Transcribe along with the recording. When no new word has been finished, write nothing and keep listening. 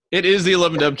It is the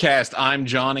 11 Dubcast. I'm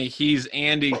Johnny. He's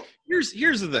Andy.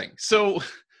 Here's the thing. So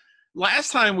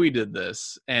last time we did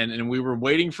this and we were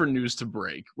waiting for news to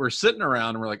break, we're sitting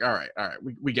around and we're like, all right,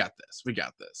 we got this. We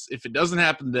got this. If it doesn't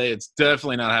happen today, it's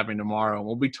definitely not happening tomorrow.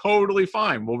 We'll be totally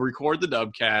fine. We'll record the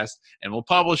Dubcast and we'll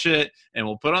publish it and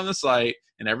we'll put it on the site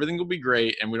and everything will be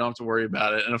great and we don't have to worry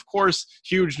about it. And of course,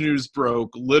 huge news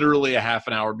broke literally a half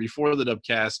an hour before the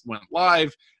Dubcast went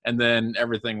live, and then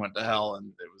everything went to hell and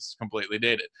it was completely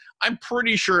dated. I'm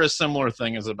pretty sure a similar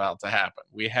thing is about to happen.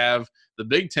 We have the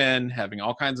Big Ten having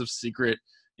all kinds of secret,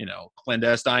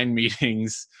 clandestine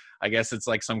meetings. I guess it's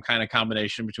like some kind of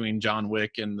combination between John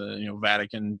Wick and the,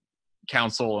 Vatican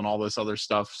Council and all this other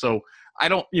stuff. So I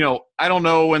don't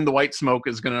know when the white smoke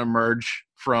is going to emerge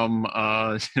from,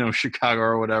 Chicago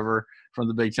or whatever, from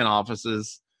the Big Ten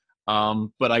offices.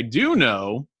 But I do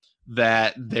know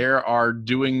that there are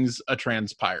doings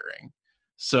transpiring.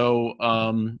 So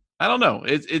I don't know.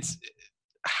 It's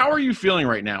how are you feeling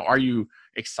right now? Are you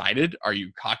excited? Are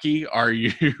you cocky? Are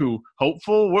you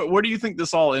hopeful? Where do you think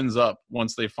this all ends up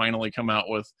once they finally come out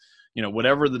with,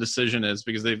 whatever the decision is?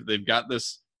 Because they've got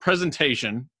this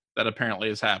presentation that apparently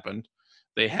has happened.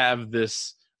 They have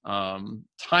this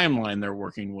timeline they're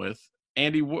working with.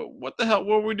 Andy, what the hell?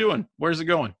 What are we doing? Where's it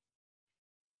going?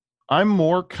 I'm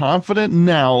more confident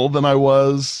now than I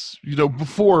was,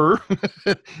 before.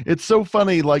 It's so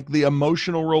funny, like the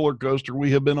emotional roller coaster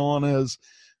we have been on as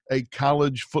a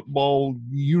college football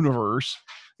universe,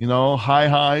 high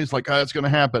highs, like, it's going to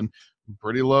happen.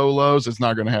 Pretty low lows, it's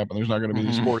not going to happen. There's not going to be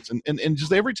any sports. And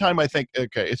just every time I think,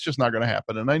 okay, it's just not going to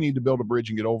happen and I need to build a bridge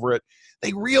and get over it,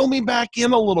 they reel me back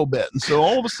in a little bit. And so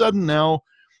all of a sudden now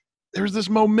there's this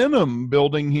momentum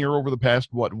building here over the past,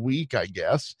 week, I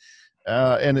guess.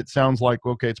 And it sounds like,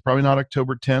 okay, it's probably not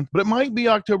October 10th, but it might be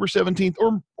October 17th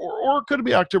or could it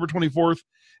be October 24th?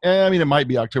 It might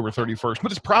be October 31st,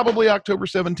 but it's probably October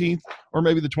 17th or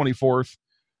maybe the 24th.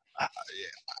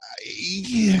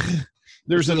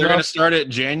 They're going to start at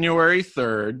January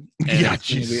 3rd. And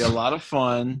it's going to be a lot of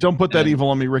fun. Don't put that evil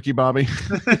on me, Ricky Bobby.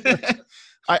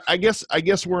 I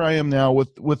guess where I am now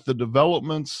with the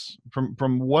developments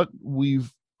from what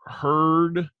we've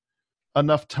heard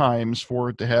enough times for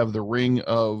it to have the ring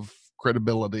of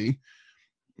credibility,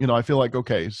 I feel like,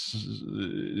 okay,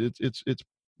 it's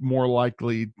more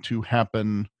likely to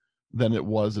happen than it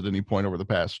was at any point over the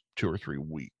past 2 or 3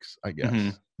 weeks, I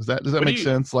guess. Does that make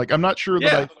sense? Like, I'm not sure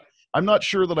that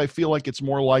I feel like it's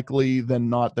more likely than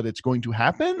not that it's going to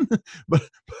happen, but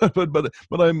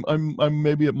I'm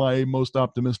maybe at my most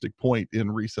optimistic point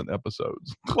in recent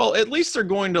episodes. Well, at least they're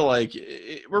going to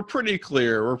we're pretty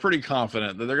clear, we're pretty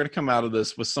confident that they're going to come out of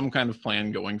this with some kind of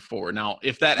plan going forward. Now,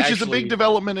 if that Which is a big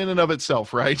development in and of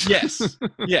itself, right? Yes.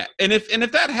 Yeah. And if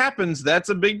that happens, that's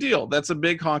a big deal. That's a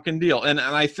big honking deal. And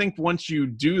I think once you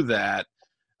do that,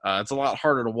 it's a lot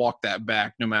harder to walk that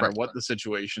back no matter what the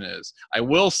situation is. I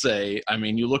will say,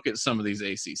 you look at some of these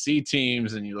ACC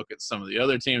teams and you look at some of the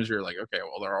other teams, you're like, okay,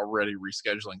 well, they're already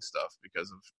rescheduling stuff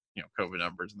because of, COVID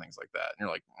numbers and things like that. And you're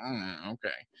like,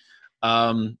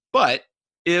 okay. But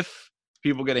if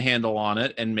people get a handle on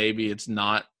it and maybe it's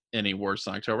not any worse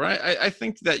in October, I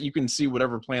think that you can see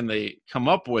whatever plan they come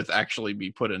up with actually be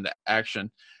put into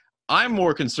action. I'm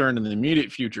more concerned in the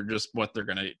immediate future just what they're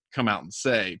going to come out and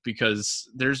say, because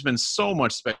there's been so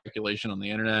much speculation on the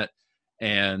internet,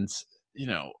 and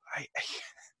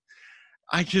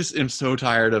I just am so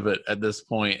tired of it at this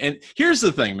point. And here's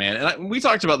the thing, man, and we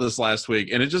talked about this last week,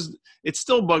 and it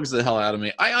still bugs the hell out of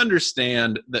me. I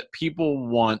understand that people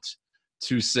want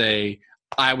to say,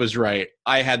 I was right,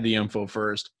 I had the info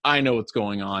first, I know what's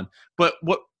going on. But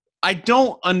what I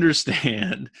don't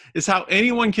understand is how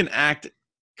anyone can act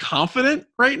confident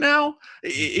right now.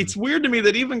 It's weird to me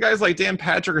that even guys like Dan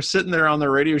Patrick are sitting there on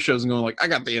their radio shows and going like, I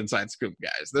got the inside scoop,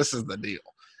 guys, this is the deal.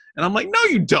 And I'm like, no,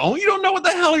 you don't know what the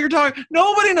hell you're talking.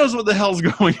 Nobody knows what the hell's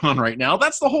going on right now.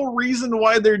 That's the whole reason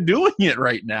why they're doing it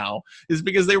right now, is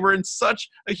because they were in such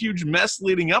a huge mess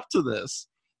leading up to this.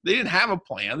 They didn't have a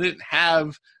plan. They didn't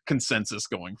have consensus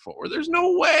going forward. There's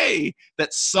no way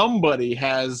that somebody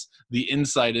has the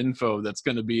inside info that's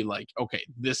going to be like, okay,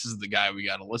 this is the guy we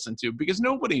got to listen to, because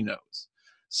nobody knows.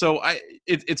 So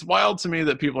it's wild to me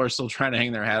that people are still trying to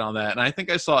hang their hat on that. And I think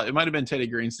I saw, it might have been Teddy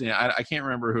Greenstein. I can't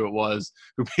remember who it was,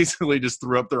 who basically just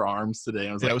threw up their arms today.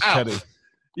 I was like, it was Teddy.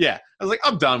 Yeah. I was like,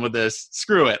 I'm done with this.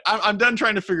 Screw it. I'm done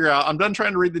trying to figure out. I'm done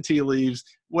trying to read the tea leaves.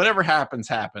 Whatever happens,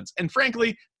 happens. And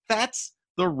frankly, that's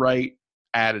the right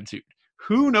attitude.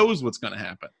 Who knows what's going to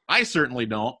happen? I certainly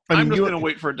don't. I'm just going to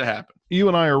wait for it to happen. You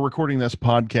and I are recording this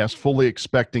podcast fully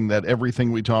expecting that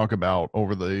everything we talk about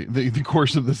over the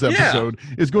course of this episode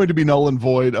is going to be null and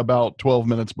void about 12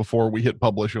 minutes before we hit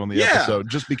publish on the episode,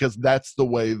 just because that's the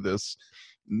way this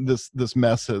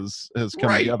mess has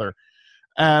come together.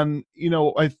 And,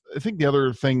 I think the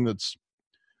other thing that's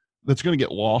going to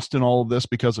get lost in all of this,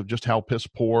 because of just how piss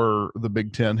poor the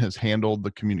Big Ten has handled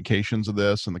the communications of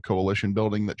this and the coalition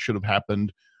building that should have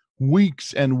happened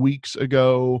weeks and weeks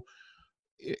ago,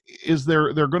 is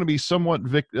they're going to be somewhat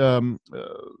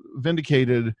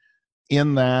vindicated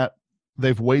in that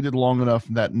they've waited long enough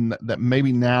that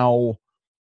maybe now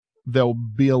they'll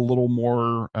be a little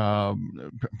more, I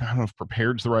don't know if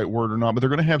prepared is the right word or not, but they're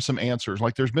going to have some answers.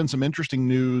 Like, there's been some interesting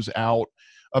news out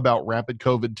about rapid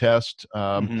COVID test.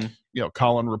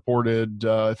 Colin reported,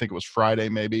 I think it was Friday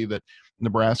maybe, that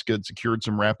Nebraska had secured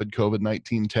some rapid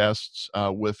COVID-19 tests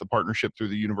with a partnership through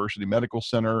the University Medical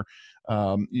Center.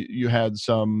 You had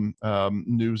some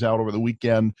news out over the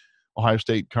weekend, Ohio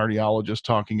State cardiologists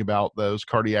talking about those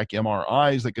cardiac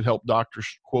MRIs that could help doctors,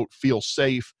 quote, feel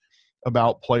safe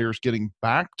about players getting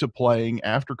back to playing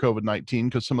after COVID-19,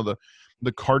 because some of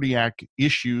the cardiac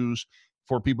issues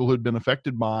for people who had been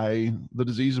affected by the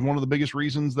disease is one of the biggest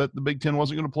reasons that the Big Ten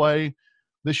wasn't going to play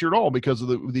this year at all, because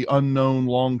of the unknown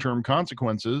long-term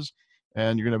consequences.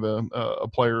 And you're going to have a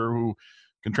player who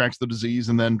contracts the disease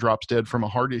and then drops dead from a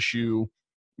heart issue,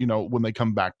 when they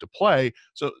come back to play.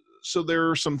 So there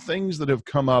are some things that have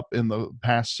come up in the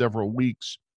past several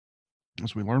weeks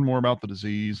as we learn more about the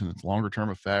disease and its longer-term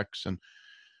effects and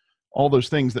all those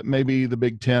things, that maybe the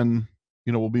Big Ten,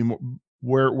 will be more,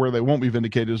 where they won't be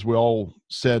vindicated, as we all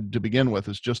said to begin with,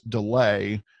 is just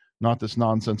delay, not this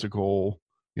nonsensical,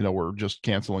 we're just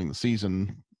canceling the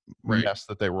season mess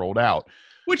that they rolled out.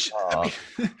 Which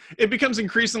it becomes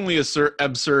increasingly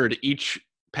absurd each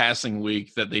passing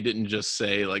week that they didn't just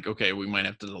say, like, okay, we might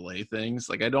have to delay things.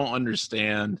 Like, I don't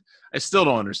understand. I still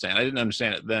don't understand. I didn't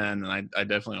understand it then, and I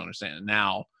definitely don't understand it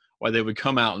now, why they would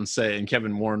come out and say, and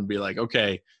Kevin Warren would be like,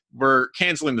 okay, we're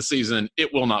canceling the season.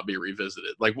 It will not be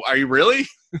revisited. Like, are you really?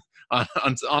 on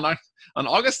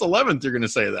August 11th, you're going to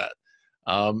say that.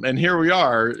 And here we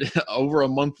are over a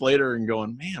month later and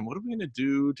going, man, what are we going to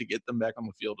do to get them back on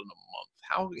the field in a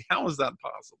month? How is that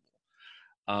possible?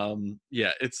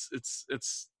 It's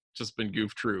just been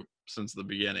goof troop since the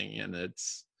beginning, and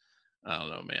I don't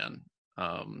know, man.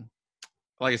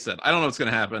 Like I said, I don't know what's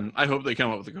going to happen. I hope they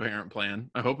come up with a coherent plan.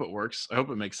 I hope it works. I hope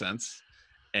it makes sense,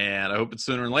 and I hope it's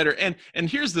sooner than later. And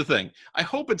here's the thing: I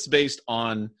hope it's based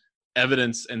on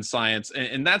evidence and science,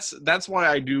 and that's why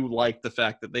I do like the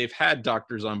fact that they've had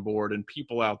doctors on board and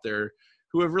people out there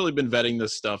who have really been vetting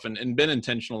this stuff and been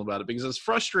intentional about it. Because as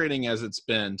frustrating as it's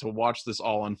been to watch this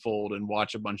all unfold and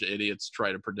watch a bunch of idiots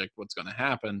try to predict what's going to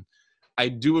happen, I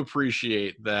do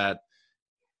appreciate that,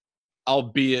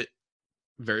 albeit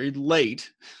very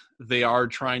late, they are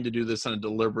trying to do this in a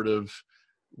deliberative,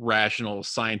 rational,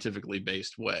 scientifically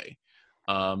based way.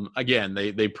 Again,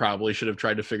 they probably should have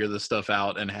tried to figure this stuff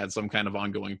out and had some kind of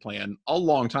ongoing plan a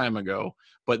long time ago,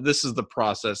 but this is the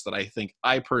process that I think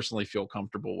I personally feel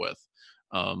comfortable with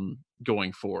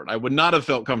going forward. I would not have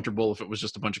felt comfortable if it was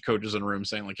just a bunch of coaches in a room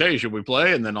saying, like, hey, should we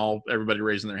play? And then everybody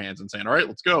raising their hands and saying, all right,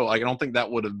 let's go. Like, I don't think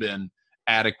that would have been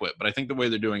adequate, but I think the way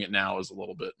they're doing it now is a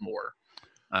little bit more,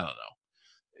 I don't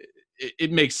know.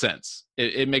 It makes sense.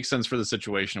 It makes sense for the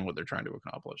situation and what they're trying to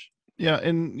accomplish. Yeah,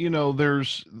 and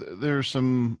there's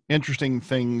some interesting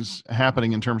things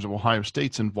happening in terms of Ohio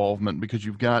State's involvement, because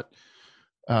you've got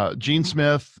Gene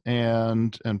Smith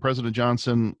and President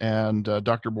Johnson and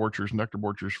Dr. Borchers, and Dr.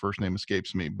 Borchers' first name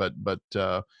escapes me, but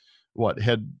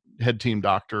head team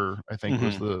doctor, I think,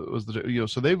 was the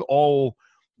so they've all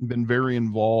been very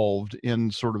involved in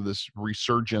sort of this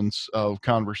resurgence of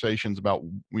conversations about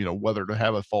whether to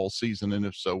have a fall season, and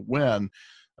if so, when.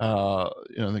 I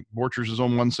think Borchers is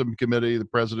on one subcommittee. The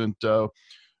president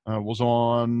was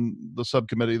on the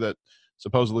subcommittee that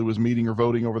supposedly was meeting or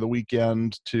voting over the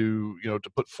weekend to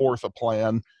put forth a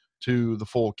plan to the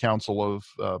full council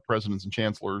of presidents and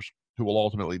chancellors, who will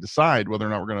ultimately decide whether or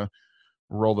not we're going to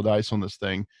roll the dice on this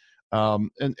thing.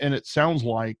 And it sounds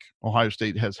like Ohio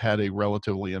State has had a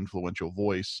relatively influential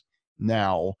voice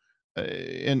now.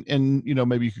 And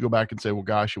maybe you could go back and say, well,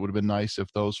 gosh, it would have been nice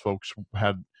if those folks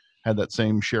had that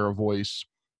same share of voice,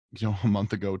 a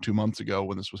month ago, 2 months ago,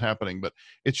 when this was happening. But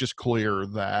it's just clear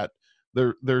that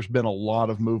there's been a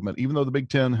lot of movement, even though the Big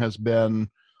Ten has been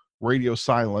radio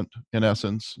silent, in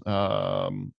essence,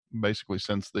 basically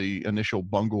since the initial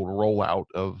bungled rollout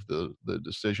of the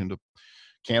decision to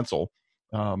cancel.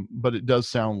 But it does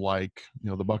sound like,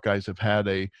 the Buckeyes have had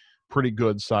a pretty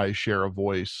good size share of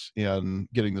voice in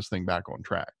getting this thing back on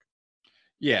track.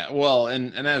 Yeah, well,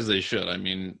 and as they should. I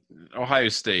mean, Ohio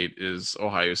State is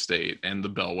Ohio State and the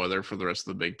bellwether for the rest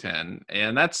of the Big Ten.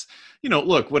 And that's,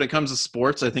 look, when it comes to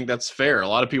sports, I think that's fair. A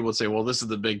lot of people would say, well, this is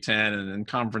the Big Ten, and in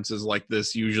conferences like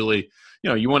this, usually,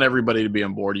 you want everybody to be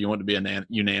on board. You want it to be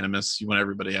unanimous. You want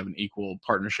everybody to have an equal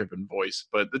partnership and voice.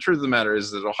 But the truth of the matter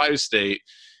is that Ohio State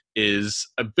is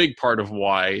a big part of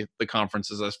why the conference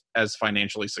is as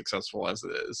financially successful as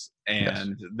it is.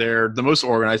 And yes, they're the most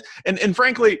organized. And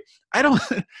frankly,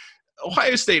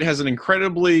 Ohio State has an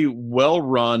incredibly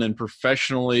well-run and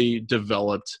professionally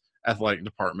developed athletic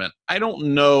department. I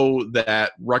don't know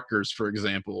that Rutgers, for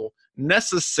example,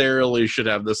 necessarily should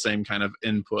have the same kind of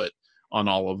input on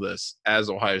all of this as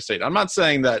Ohio State. I'm not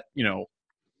saying that,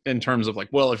 in terms of like,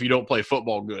 well, if you don't play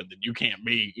football good, then you can't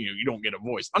be, you don't get a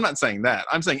voice. I'm not saying that.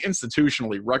 I'm saying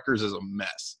institutionally, Rutgers is a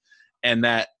mess, and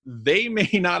that they may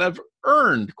not have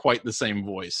earned quite the same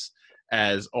voice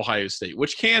as Ohio State,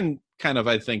 which can kind of,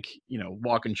 I think,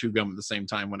 walk and chew gum at the same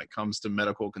time when it comes to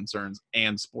medical concerns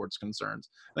and sports concerns.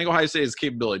 I think Ohio State has the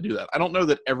capability to do that. I don't know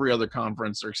that every other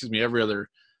conference, or every other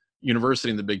university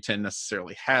in the Big Ten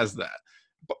necessarily has that.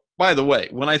 By the way,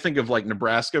 when I think of like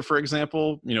Nebraska, for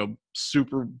example,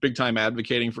 super big time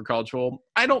advocating for college football,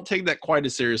 I don't take that quite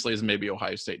as seriously as maybe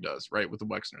Ohio State does, right? With the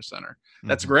Wexner Center.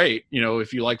 That's great.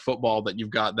 If you like football, that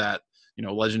you've got that,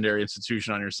 legendary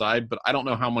institution on your side, but I don't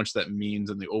know how much that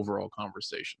means in the overall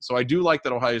conversation. So I do like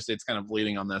that Ohio State's kind of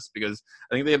leading on this, because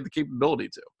I think they have the capability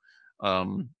to,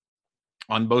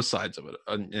 on both sides of it,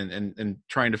 and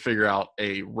trying to figure out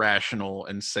a rational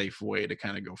and safe way to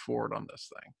kind of go forward on this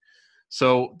thing.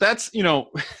 So that's,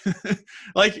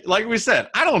 like we said,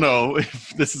 I don't know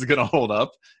if this is going to hold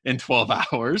up in 12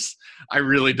 hours. I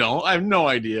really don't. I have no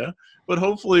idea. But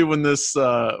hopefully when this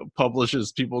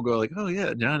publishes, people go like, oh,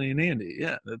 yeah, Johnny and Andy.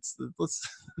 Yeah, that's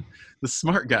the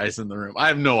smart guys in the room. I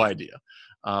have no idea.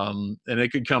 And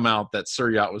it could come out that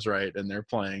Sir Yacht was right, and they're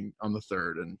playing on the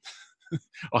 3rd, and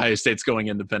Ohio State's going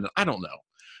independent. I don't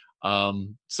know.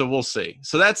 So we'll see.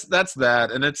 So that's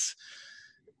that. And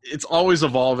it's always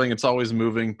evolving. It's always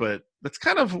moving, but that's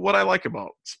kind of what I like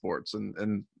about sports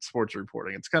and sports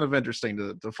reporting. It's kind of interesting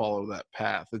to follow that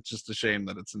path. It's just a shame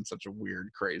that it's in such a weird,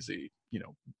 crazy,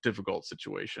 difficult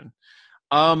situation.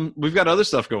 We've got other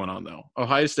stuff going on though.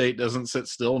 Ohio State doesn't sit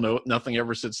still. No, nothing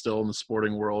ever sits still in the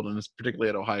sporting world. And it's particularly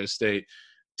at Ohio State.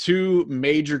 2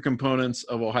 major components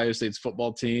of Ohio State's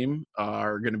football team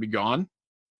are going to be gone,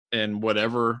 and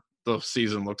whatever the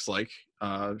season looks like.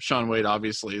 Shaun Wade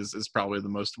obviously is probably the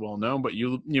most well known, but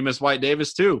you miss Wyatt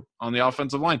Davis too on the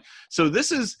offensive line. So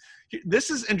this is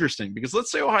interesting, because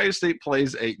let's say Ohio State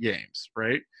plays 8 games,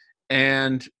 right?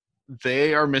 And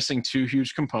they are missing 2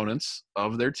 huge components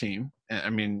of their team.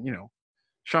 I mean,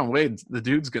 Shaun Wade, the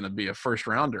dude's going to be a first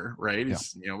rounder, right?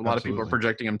 He's, a lot of people are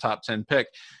projecting him top 10 pick.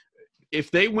 If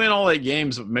they win all 8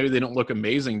 games, but maybe they don't look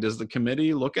amazing, does the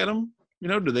committee look at them?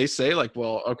 Do they say like,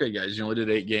 well, okay, guys, you only did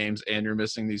 8 games and you're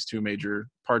missing these 2 major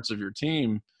parts of your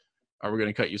team. Are we going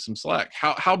to cut you some slack?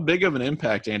 How big of an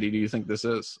impact, Andy, do you think this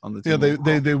is on the team?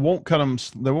 Yeah, they won't cut them.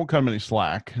 They won't cut them any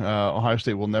slack. Ohio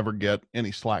State will never get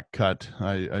any slack cut.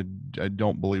 I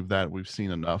don't believe that. We've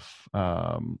seen enough.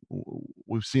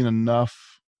 We've seen enough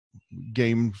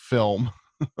game film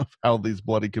of how these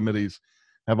bloody committees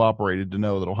have operated to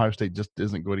know that Ohio State just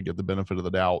isn't going to get the benefit of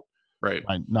the doubt. Right.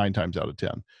 9 times out of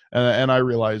 10. And I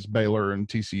realize Baylor and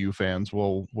TCU fans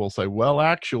will say, well,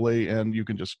 actually, and you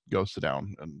can just go sit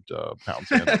down and pound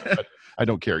sand. But I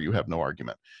don't care. You have no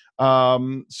argument.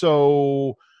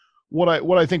 So what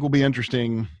I think will be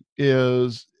interesting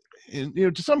is,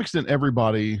 to some extent,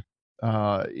 everybody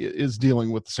is dealing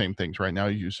with the same things right now.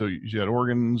 You had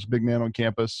Oregon's big man on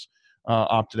campus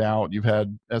opted out. You've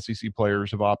had SEC players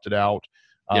have opted out.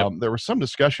 Yep. There was some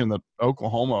discussion that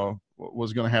Oklahoma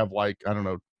was going to have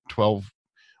 12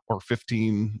 or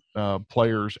 15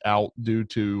 players out due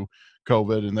to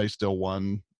COVID, and they still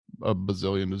won a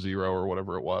bazillion to 0 or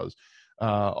whatever it was.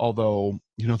 Although,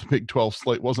 the Big 12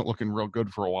 slate wasn't looking real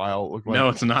good for a while. It looked like no,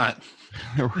 it's not.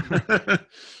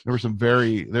 there were some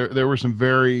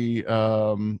very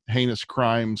heinous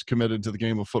crimes committed to the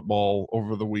game of football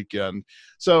over the weekend.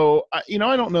 So, I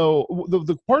don't know.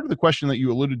 The part of the question that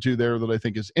you alluded to there that I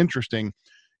think is interesting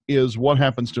is what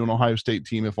happens to an Ohio State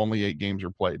team if only 8 games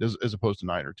are played as opposed to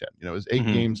 9 or 10. Is 8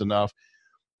 games enough?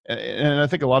 And I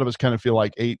think a lot of us kind of feel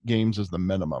like 8 games is the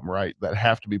minimum, right? That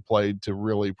have to be played to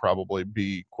really probably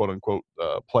be quote unquote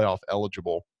playoff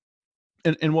eligible.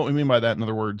 And what we mean by that, in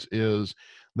other words, is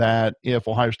that if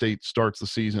Ohio State starts the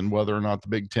season, whether or not the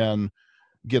Big Ten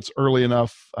gets early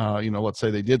enough, let's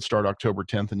say they did start October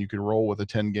 10th and you could roll with a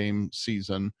 10-game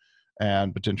season,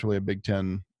 and potentially a Big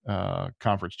Ten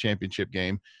conference championship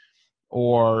game.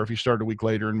 Or if you start a week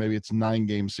later and maybe it's a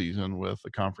 9-game season with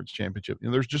a conference championship,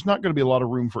 there's just not going to be a lot of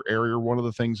room for error. One of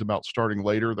the things about starting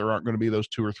later, there aren't going to be those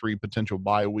 2 or 3 potential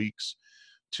bye weeks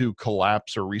to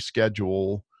collapse or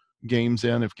reschedule games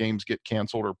in if games get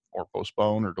canceled or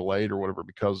postponed or delayed or whatever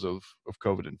because of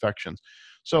COVID infections.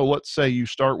 So let's say you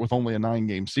start with only a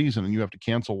 9-game season and you have to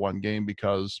cancel one game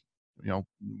because,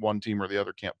 one team or the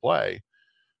other can't play.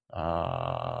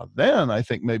 Then I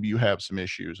think maybe you have some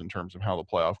issues in terms of how the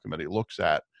playoff committee looks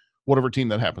at whatever team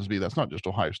that happens to be. That's not just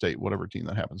Ohio State, whatever team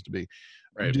that happens to be.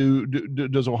 Right.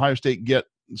 Does Ohio State get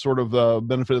sort of the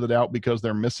benefit of the doubt because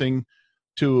they're missing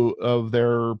 2 of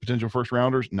their potential first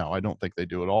rounders? No, I don't think they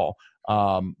do at all.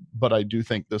 But I do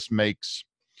think this makes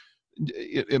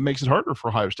it harder for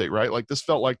Ohio State, right? Like this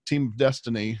felt like team of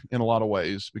destiny in a lot of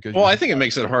ways because. Well, I think it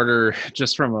makes it harder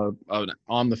just from an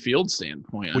on the field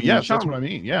standpoint. Well, yes, that's what I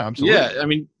mean. Yeah, absolutely. Yeah, I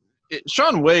mean,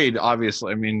 Shaun Wade,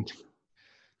 obviously, I mean,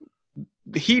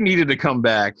 he needed to come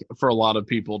back for a lot of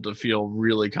people to feel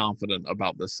really confident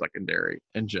about this secondary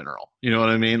in general. You know what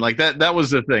I mean? Like that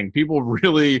was the thing. People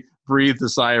really breathed a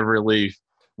sigh of relief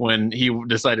when he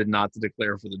decided not to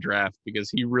declare for the draft because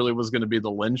he really was going to be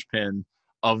the linchpin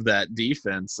of that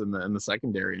defense and the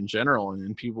secondary in general.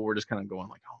 And people were just kind of going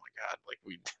like, oh my God, like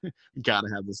we got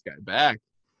to have this guy back.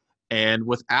 And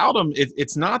without him,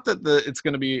 it's not that it's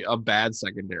going to be a bad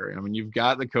secondary. I mean, you've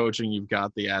got the coaching, you've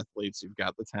got the athletes, you've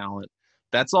got the talent.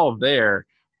 That's all there.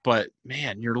 But,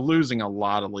 man, you're losing a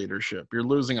lot of leadership. You're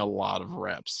losing a lot of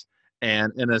reps.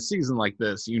 And in a season like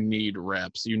this, you need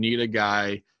reps. You need a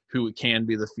guy who can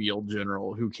be the field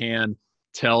general, who can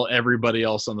tell everybody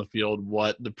else on the field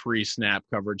what the pre-snap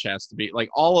coverage has to be. Like,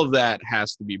 all of that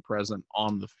has to be present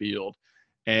on the field.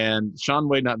 And Shaun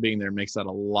Wade not being there makes that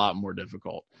a lot more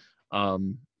difficult.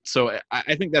 So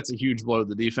I think that's a huge blow to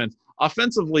the defense.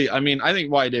 Offensively, I mean, I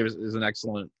think Wyatt Davis is an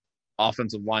excellent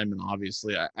offensive lineman,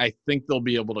 obviously. I think they'll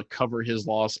be able to cover his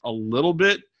loss a little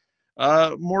bit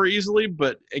more easily.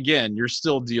 But, again, you're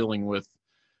still dealing with,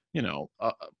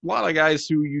 a lot of guys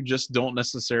who you just don't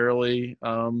necessarily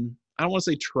I don't want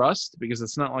to say trust because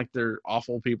it's not like they're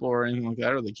awful people or anything like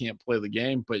that or they can't play the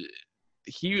game. But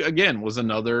he, again, was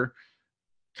another –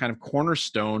 kind of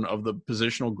cornerstone of the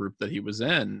positional group that he was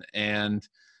in. And,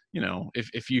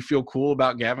 if you feel cool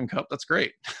about Gavin Cupp, that's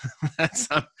great.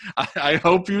 I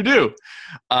hope you do.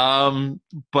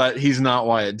 But he's not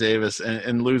Wyatt Davis,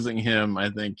 and losing him, I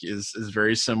think, is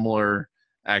very similar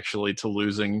actually to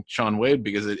losing Shaun Wade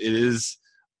because it is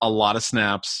a lot of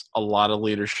snaps, a lot of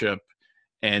leadership,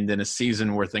 and in a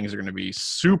season where things are going to be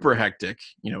super hectic,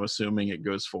 assuming it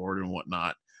goes forward and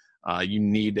whatnot. You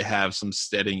need to have some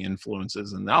steadying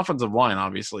influences, and the offensive line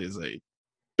obviously is a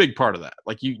big part of that.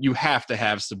 Like you have to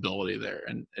have stability there,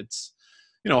 and it's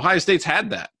Ohio State's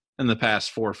had that in the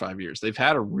past 4 or 5 years. They've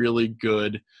had a really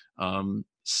good,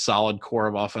 solid core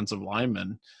of offensive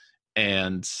linemen,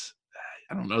 and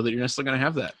I don't know that you're necessarily going to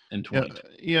have that in 20.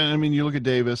 Yeah, I mean, you look at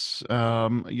Davis,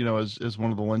 as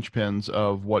one of the linchpins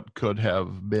of what could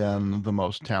have been the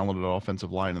most talented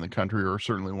offensive line in the country, or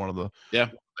certainly one of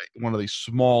the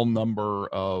small number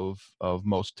of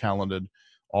most talented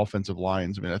offensive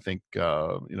lines. I mean, I think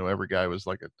every guy was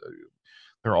like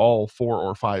they're all 4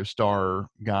 or 5 star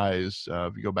guys.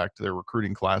 If you go back to their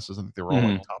recruiting classes, I think they were all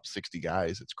like top 60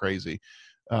 guys. It's crazy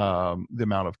the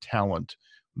amount of talent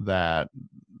that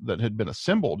had been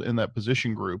assembled in that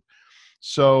position group.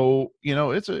 So,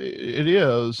 it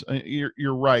is,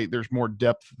 you're right. There's more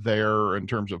depth there in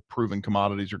terms of proven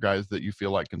commodities or guys that you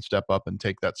feel like can step up and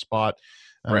take that spot.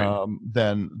 Right.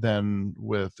 Than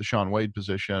with the Shaun Wade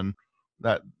position.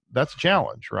 That's a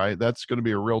challenge, right? That's going to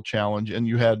be a real challenge. And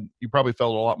you probably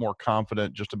felt a lot more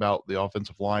confident just about the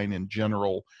offensive line in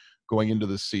general going into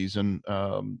this season.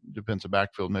 Defensive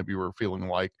backfield, maybe you were feeling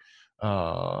like,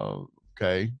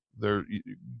 okay, they're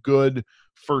good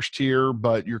first tier,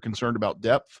 but you're concerned about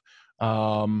depth.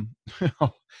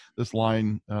 This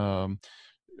line,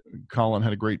 Colin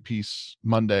had a great piece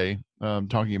Monday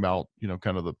talking about,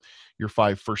 kind of your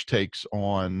 5 first takes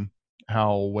on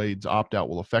how Wade's opt-out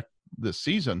will affect this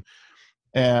season.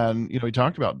 And, he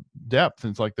talked about depth.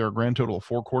 And it's like there are a grand total of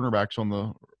 4 cornerbacks on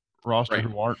the roster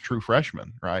who aren't true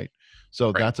freshmen, right?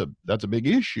 So that's a big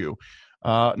issue.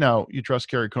 Now, you trust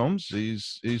Kerry Combs.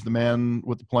 He's the man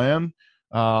with the plan.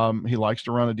 He likes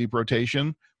to run a deep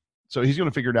rotation. So he's going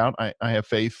to figure it out. I have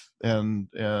faith in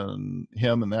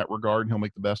him in that regard. He'll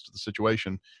make the best of the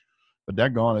situation. But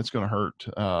daggone, it's going to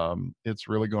hurt. It's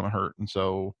really going to hurt. And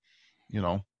so,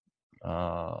 we'll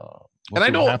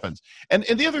see what happens. And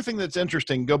the other thing that's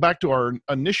interesting, go back to our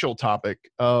initial topic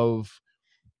of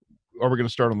are we going to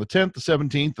start on the 10th, the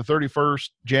 17th, the 31st,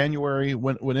 January?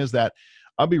 When is that?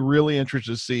 I'll be really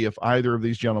interested to see if either of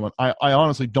these gentlemen, I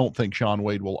honestly don't think Shaun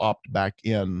Wade will opt back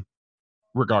in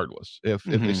regardless. If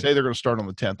they say they're going to start on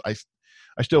the 10th, I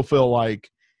still feel like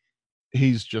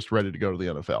he's just ready to go to the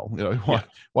NFL. You know,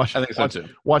 I think so too.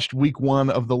 Watched week 1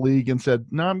 of the league and said,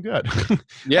 no, I'm good.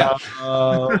 Yeah.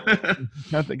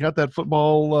 Got that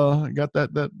football, got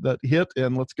that hit,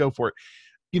 and let's go for it.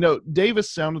 You know,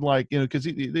 Davis sounded like, you know, because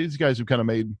these guys have kind of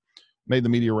made the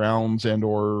media rounds and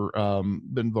or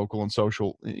been vocal on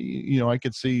social. You know, I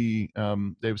could see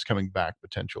Davis coming back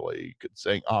potentially,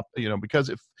 saying you know, because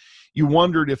if you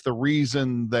wondered if the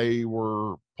reason they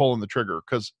were pulling the trigger,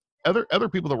 because other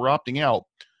people that were opting out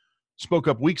spoke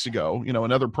up weeks ago, you know,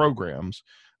 in other programs,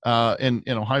 and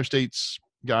Ohio State's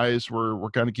guys were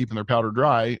kind of keeping their powder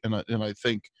dry, and I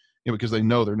think, you know, because they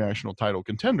know they're national title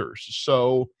contenders.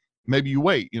 So maybe you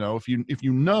wait, you know, if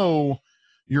you know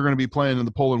you're going to be playing in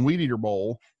the Poland Weed Eater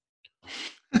Bowl,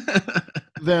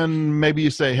 then maybe you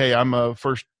say, hey, I'm a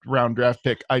first round draft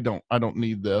pick. I don't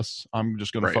need this. I'm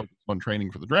just going to focus on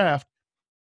training for the draft.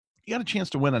 You got a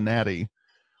chance to win a Natty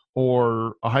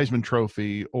or a Heisman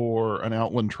Trophy or an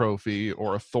Outland Trophy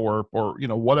or a Thorpe or, you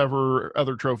know, whatever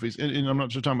other trophies. And I'm not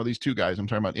just talking about these two guys. I'm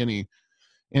talking about any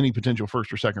potential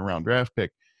first or second round draft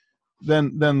pick.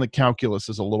 Then the calculus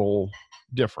is a little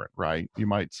different, right? You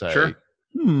might say, sure.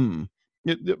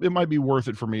 It might be worth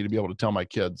it for me to be able to tell my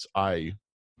kids I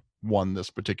won this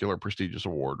particular prestigious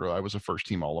award, or I was a first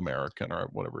team All-American, or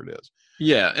whatever it is.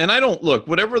 Yeah. And I don't look,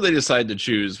 whatever they decide to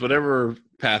choose, whatever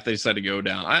path they decide to go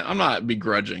down, I'm not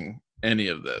begrudging any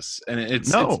of this. And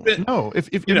it's been, no. If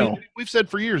you know, we've said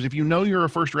for years, if you know you're a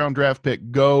first round draft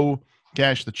pick, go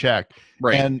cash the check.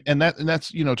 Right. And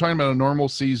that's, you know, talking about a normal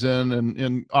season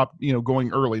and you know,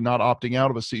 going early, not opting out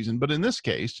of a season. But in this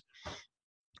case,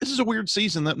 this is a weird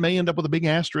season that may end up with a big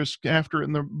asterisk after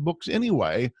in the books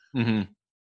anyway.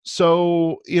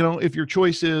 So, you know, if your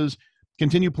choice is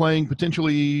continue playing,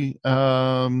 potentially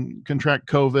contract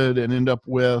COVID and end up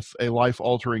with a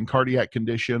life-altering cardiac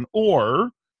condition,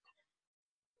 or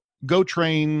go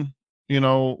train, you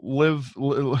know, live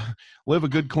a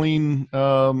good, clean,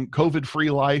 COVID-free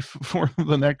life for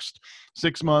the next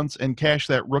 6 months and cash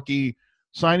that rookie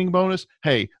signing bonus,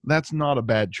 hey, that's not a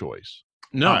bad choice.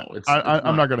 No,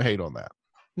 I'm not going to hate on that.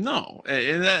 No,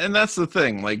 and that's the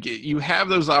thing. Like, you have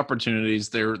those opportunities.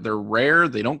 They're rare.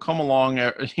 They don't come along,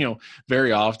 you know,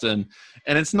 very often.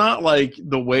 And it's not like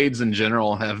the Wades in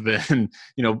general have been,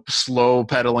 you know, slow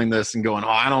pedaling this and going, oh,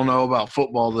 I don't know about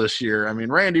football this year. I mean,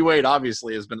 Randy Wade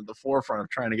obviously has been at the forefront of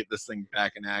trying to get this thing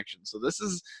back in action. So this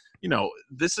is, you know,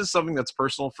 this is something that's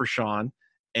personal for Shaun,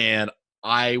 and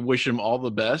I wish him all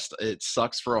the best. It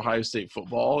sucks for Ohio State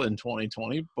football in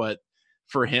 2020, but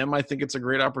for him, I think it's a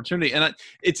great opportunity. And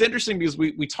it's interesting because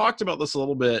we talked about this a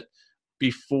little bit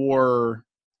before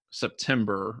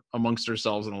September amongst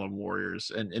ourselves and 11 Warriors,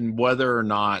 and whether or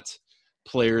not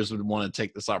players would want to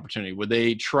take this opportunity. Would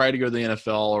they try to go to the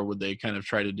NFL, or would they kind of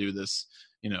try to do this,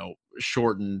 you know,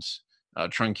 shortened,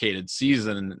 truncated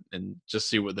season and just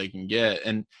see what they can get?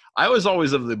 And I was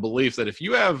always of the belief that if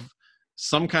you have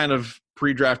some kind of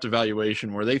pre-draft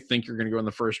evaluation where they think you're going to go in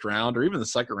the first round or even the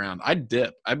second round, I'd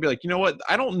dip. I'd be like, you know what?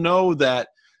 I don't know that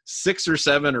 6 or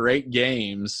 7 or 8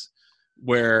 games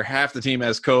where half the team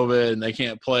has COVID and they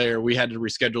can't play, or we had to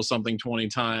reschedule something 20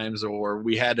 times, or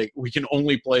we can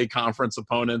only play conference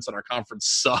opponents and our conference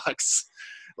sucks.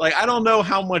 Like, I don't know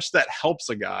how much that helps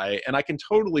a guy. And I can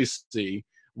totally see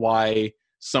why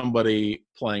somebody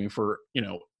playing for, you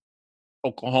know,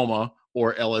 Oklahoma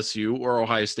or LSU or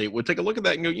Ohio State would take a look at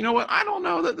that and go, you know what, I don't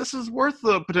know that this is worth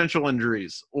the potential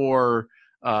injuries, or,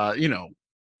 you know,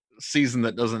 season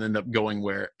that doesn't end up going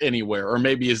anywhere, or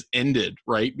maybe is ended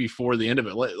right before the end of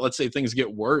it. Let's say things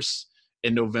get worse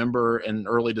in November and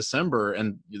early December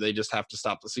and they just have to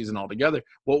stop the season altogether.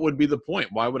 What would be the point?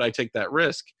 Why would I take that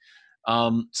risk?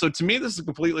 So to me, this is a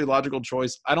completely logical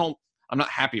choice. I'm not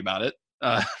happy about it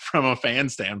from a fan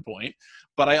standpoint,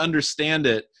 but I understand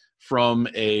it from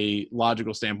a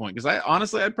logical standpoint, because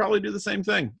I'd probably do the same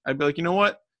thing. I'd be like, you know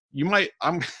what,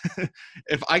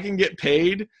 if I can get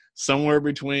paid somewhere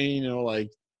between, you know,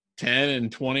 like 10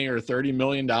 and 20 or 30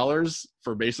 million dollars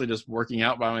for basically just working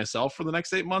out by myself for the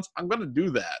next 8 months, I'm going to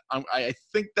do that. I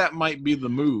think that might be the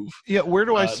move. Yeah. Where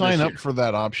do I sign up for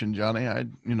that option, Johnny?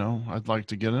 I'd like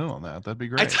to get in on that. That'd be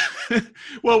great.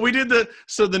 Well, we did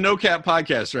the No Cap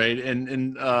podcast, right?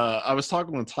 And I was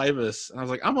talking with Tyvis, and I was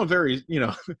like, I'm a very, you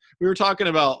know, we were talking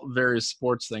about various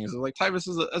sports things. I was like, Tyvis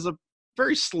is a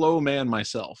very slow man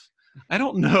myself. I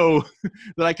don't know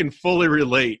that I can fully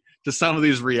relate to some of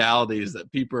these realities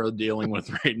that people are dealing with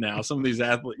right now. Some of these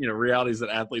realities that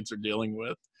athletes are dealing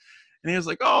with. And he was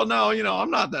like, "Oh no, I'm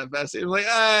not that fast." He was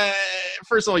like,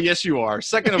 "First of all, yes, you are.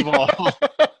 Second of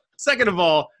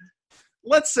all,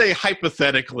 let's say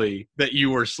hypothetically that you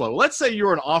were slow. Let's say you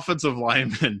were an offensive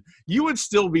lineman. You would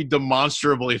still be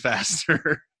demonstrably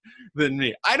faster than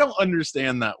me. I don't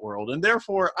understand that world, and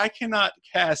therefore I cannot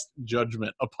cast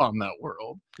judgment upon that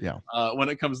world. Yeah. When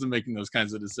it comes to making those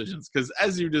kinds of decisions, because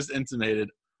as you just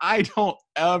intimated, I don't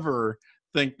ever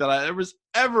think that it was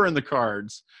ever in the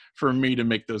cards for me to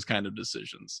make those kind of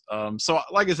decisions. So,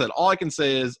 like I said, all I can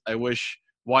say is I wish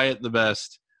Wyatt the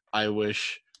best. I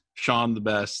wish Sean the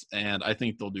best, and I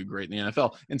think they'll do great in the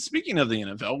NFL. And speaking of the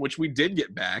NFL, which we did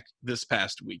get back this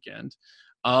past weekend,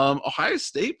 Ohio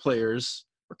State players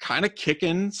were kind of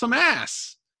kicking some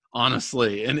ass,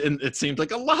 honestly. And it seemed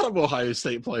like a lot of Ohio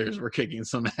State players were kicking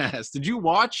some ass. Did you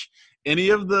watch any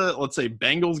of the, let's say,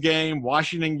 Bengals game,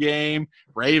 Washington game,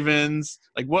 Ravens?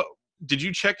 Like, what did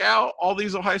you check out all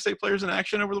these Ohio State players in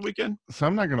action over the weekend? So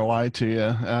I'm not going to lie to you.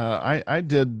 I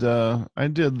did the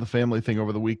family thing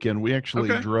over the weekend. We actually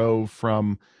drove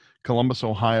from Columbus,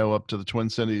 Ohio, up to the Twin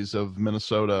Cities of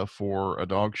Minnesota for a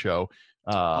dog show.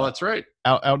 Oh, that's right.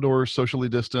 Outdoors, socially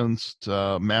distanced.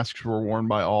 Masks were worn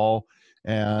by all,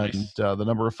 and Nice. The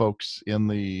number of folks in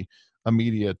the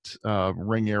immediate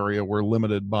ring area were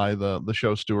limited by the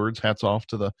show stewards. Hats off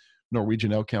to the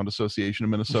Norwegian Elk Hound Association of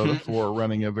Minnesota for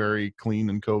running a very clean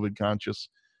and COVID conscious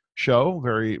show.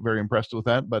 Very, very impressed with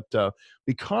that. But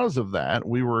because of that,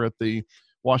 we were at the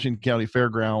Washington County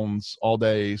Fairgrounds all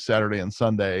day Saturday and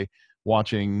Sunday,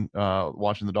 watching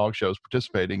the dog shows,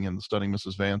 participating in the Stunning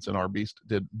Mrs. Vance, and our beast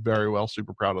did very well.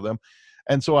 Super proud of them.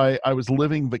 And so I was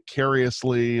living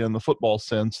vicariously in the football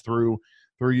sense through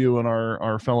you and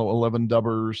our fellow 11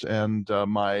 Dubbers and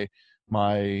my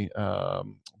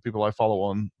people I follow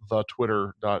on the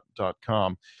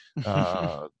twitter.com.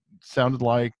 Sounded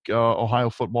like Ohio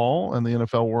football and the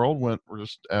NFL world were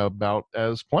just about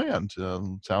as planned.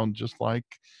 Sound just like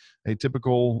a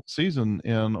typical season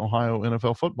in Ohio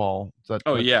NFL football.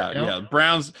 Yeah.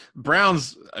 Browns.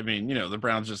 I mean, the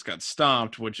Browns just got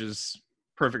stomped, which is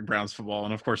perfect Browns football.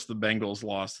 And of course the Bengals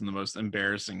lost in the most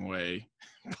embarrassing way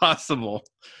possible,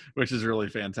 which is really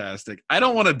fantastic. I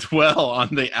don't want to dwell on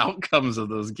the outcomes of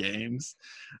those games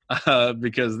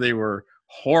because they were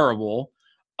horrible.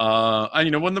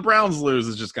 When the Browns lose,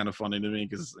 it's just kind of funny to me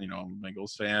because, I'm a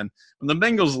Bengals fan. When the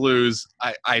Bengals lose,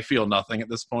 I feel nothing at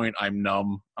this point. I'm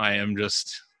numb.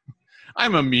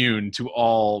 I'm immune to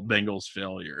all Bengals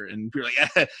failure. And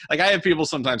like I have people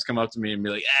sometimes come up to me and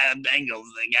be like, Bengals,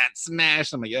 they got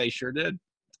smashed. I'm like, yeah, you sure did.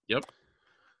 Yep.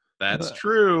 That's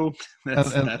true.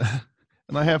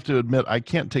 And I have to admit, I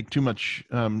can't take too much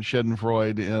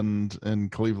Schadenfreude in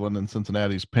Cleveland and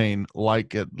Cincinnati's pain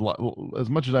as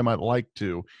much as I might like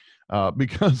to,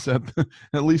 because at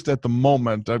least at the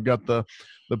moment, I've got the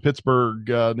Pittsburgh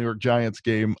New York Giants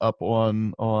game up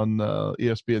on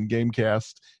ESPN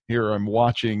Gamecast here. I'm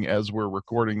watching as we're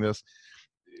recording this.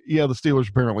 Yeah, the Steelers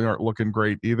apparently aren't looking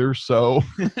great either. So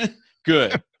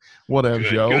good. Whatever,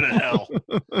 Joe. Good to hell.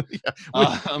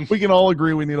 We can all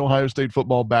agree we need Ohio State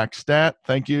football back stat.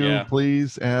 Thank you,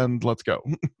 please, and let's go.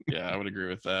 Yeah, I would agree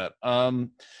with that.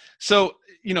 So,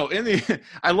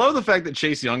 I love the fact that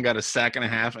Chase Young got a sack and a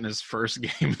half in his first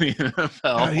game in the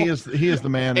NFL. He is the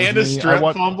man. And a strip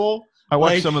fumble. I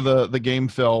watched some of the game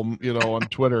film, on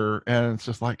Twitter, and it's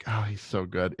just like, oh, he's so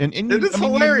good. And it's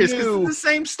hilarious because it's the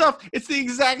same stuff. It's the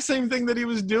exact same thing that he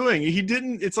was doing.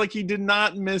 It's like he did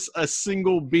not miss a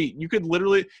single beat. You could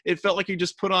literally, it felt like he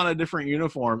just put on a different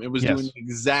uniform. It was doing the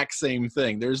exact same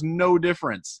thing. There's no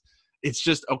difference. It's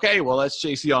just, okay, well, that's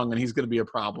Chase Young, and he's going to be a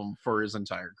problem for his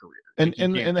entire career. And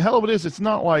the hell of it is, it's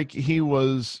not like he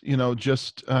was,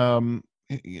 just going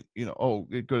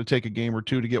to take a game or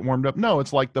two to get warmed up. No,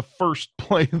 it's like the first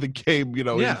play of the game. You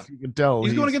can tell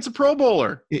he's going against a Pro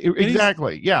Bowler.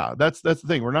 Exactly. Yeah, that's the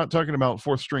thing. We're not talking about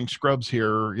fourth string scrubs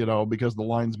here. Because the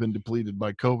line's been depleted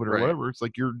by COVID or whatever. It's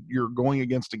like you're going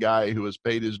against a guy who has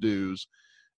paid his dues,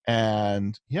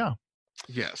 and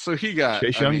So he got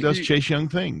Chase Young does Chase Young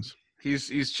things.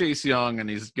 He's Chase Young, and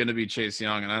he's going to be Chase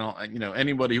Young. And I don't,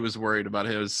 anybody who was worried about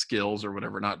his skills or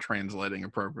whatever not translating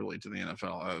appropriately to the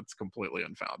NFL, it's completely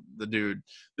unfounded. The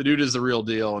dude is the real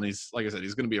deal, and he's, like I said,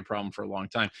 he's going to be a problem for a long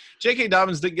time. J.K.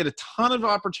 Dobbins didn't get a ton of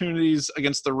opportunities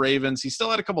against the Ravens. He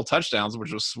still had a couple touchdowns,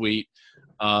 which was sweet.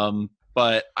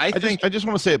 But I just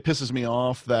want to say it pisses me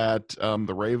off that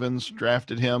the Ravens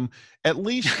drafted him. At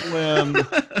least when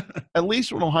at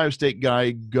least when Ohio State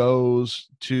guy goes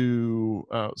to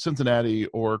Cincinnati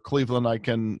or Cleveland, I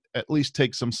can at least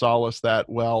take some solace that,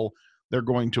 well, they're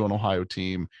going to an Ohio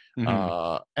team,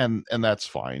 and that's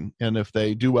fine. And if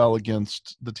they do well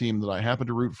against the team that I happen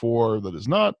to root for that is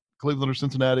not Cleveland or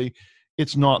Cincinnati,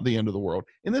 it's not the end of the world.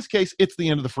 In this case, it's the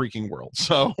end of the freaking world.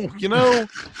 So,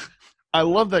 I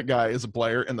love that guy as a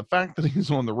player, and the fact that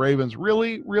he's on the Ravens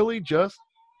really, really just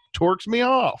torques me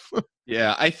off.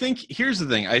 Yeah, I think here's the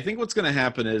thing. I think what's going to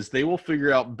happen is they will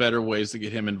figure out better ways to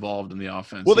get him involved in the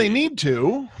offense. Well, they need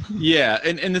to. Yeah,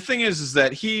 and the thing is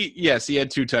that he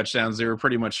had 2 touchdowns. They were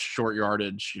pretty much short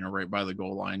yardage, right by the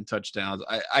goal line touchdowns.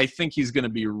 I think he's going to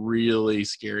be really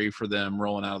scary for them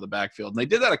rolling out of the backfield. And they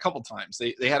did that a couple times.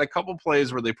 They had a couple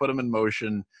plays where they put him in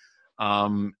motion,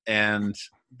 and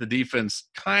the defense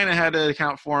kind of had to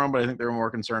account for him, but I think they were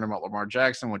more concerned about Lamar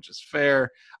Jackson, which is fair.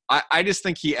 I just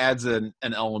think he adds an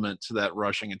element to that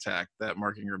rushing attack that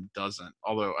Mark Ingram doesn't.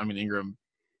 Although, Ingram,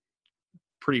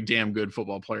 pretty damn good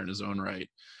football player in his own right.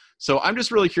 So I'm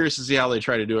just really curious to see how they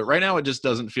try to do it. Right now, it just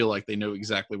doesn't feel like they know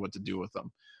exactly what to do with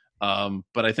them.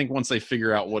 But I think once they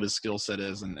figure out what his skill set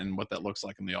is and what that looks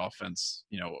like in the offense,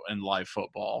 in live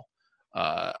football,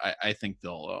 I think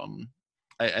they'll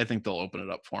I think they'll open it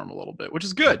up for him a little bit, which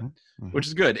is good, which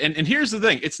is good. And here's the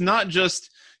thing. It's not just,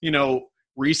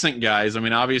 recent guys.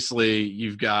 Obviously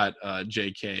you've got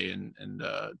JK and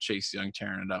Chase Young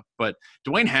tearing it up, but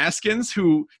Dwayne Haskins,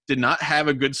 who did not have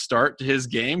a good start to his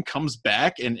game, comes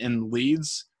back and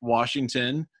leads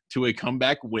Washington to a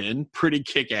comeback win. Pretty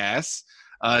kick ass.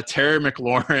 Terry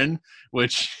McLaurin,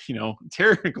 which,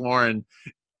 Terry McLaurin,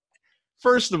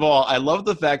 first of all, I love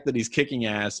the fact that he's kicking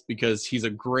ass because he's a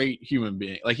great human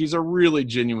being. Like, he's a really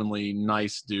genuinely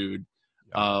nice dude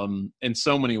in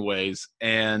so many ways.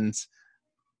 And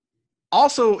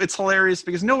also, it's hilarious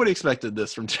because nobody expected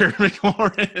this from Terry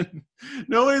McLaurin.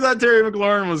 Nobody thought Terry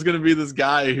McLaurin was going to be this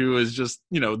guy who is just,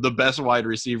 the best wide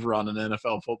receiver on an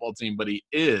NFL football team, but he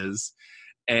is.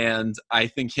 And I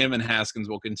think him and Haskins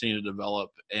will continue to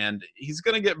develop, and he's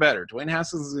going to get better. Dwayne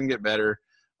Haskins is going to get better.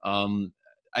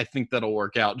 I think that'll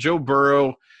work out. Joe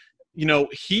Burrow,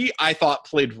 I thought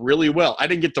played really well. I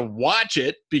didn't get to watch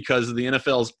it because of the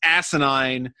NFL's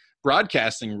asinine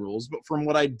broadcasting rules, but from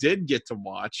what I did get to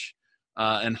watch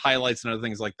and highlights and other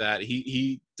things like that,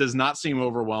 he does not seem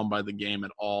overwhelmed by the game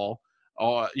at all.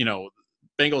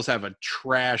 Bengals have a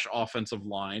trash offensive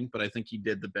line, but I think he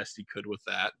did the best he could with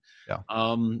that.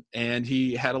 Yeah. And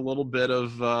he had a little bit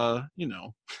of, a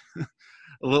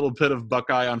little bit of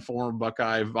Buckeye on former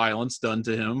Buckeye violence done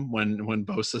to him when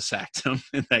Bosa sacked him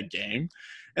in that game.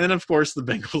 And then, of course, the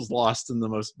Bengals lost in the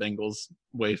most Bengals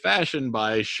way fashion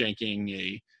by shanking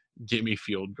a gimme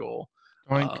field goal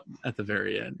at the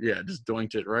very end. Yeah, just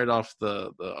doinked it right off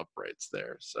the uprights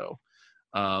there. So,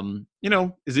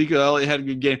 Ezekiel Elliott had a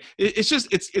good game.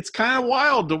 It's kind of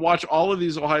wild to watch all of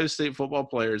these Ohio State football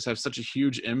players have such a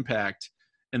huge impact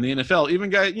in the NFL. Even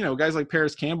guys like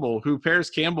Paris Campbell,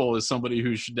 is somebody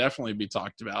who should definitely be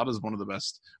talked about as one of the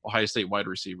best Ohio State wide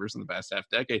receivers in the past half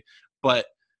decade. But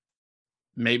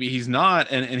maybe he's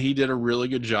not, and he did a really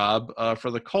good job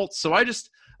for the Colts. So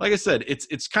like I said,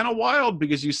 it's kind of wild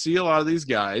because you see a lot of these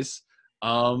guys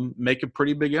make a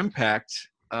pretty big impact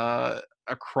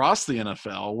across the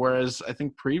NFL, whereas I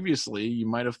think previously you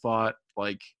might have thought,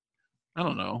 like, I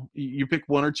don't know, you pick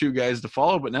 1 or 2 guys to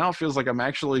follow, but now it feels like I'm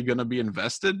actually going to be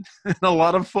invested in a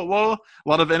lot of football, a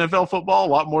lot of NFL football, a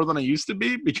lot more than I used to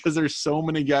be because there's so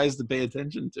many guys to pay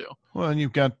attention to. Well, and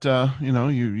you've got,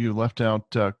 you left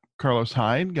out Carlos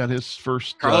Hyde, got his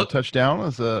first touchdown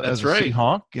as a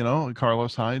Seahawk.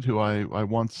 Carlos Hyde, who I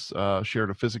once shared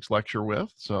a physics lecture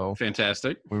with. So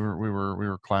fantastic. We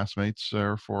were classmates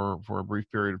there for a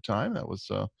brief period of time. That was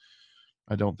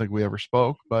I don't think we ever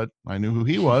spoke, but I knew who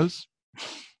he was.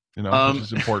 Which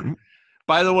is important.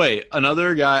 By the way,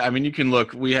 another guy, you can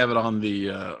look, we have it on the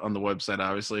website,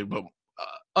 obviously, but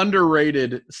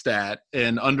underrated stat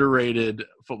and underrated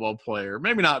football player,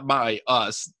 maybe not by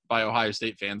us, by Ohio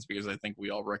State fans, because I think we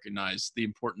all recognize the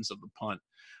importance of the punt.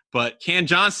 But Cam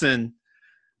Johnson,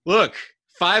 look,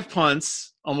 5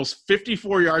 punts, almost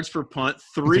 54 yards per punt,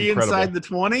 3 inside the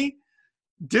 20.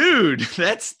 Dude,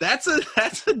 that's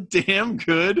a damn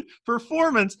good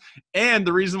performance. And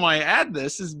the reason why I add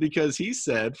this is because he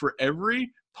said for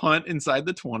every punt inside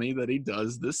the 20 that he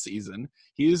does this season,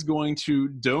 he is going to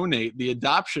donate the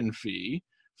adoption fee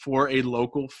for a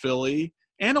local Philly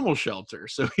animal shelter.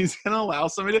 So he's going to allow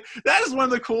somebody to – that is one of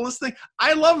the coolest things.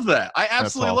 I love that. I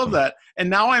absolutely love that.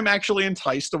 And now I'm actually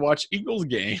enticed to watch Eagles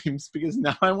games because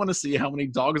now I want to see how many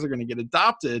dogs are going to get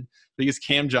adopted because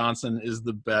Cam Johnson is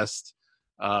the best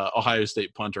Ohio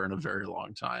State punter in a very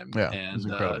long time. Yeah, and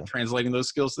incredible. Translating those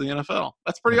skills to the NFL.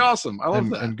 That's pretty awesome. I love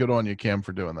that. And good on you, Cam,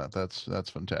 for doing that. That's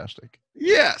fantastic.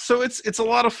 Yeah, so it's a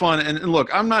lot of fun. And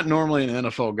look, I'm not normally an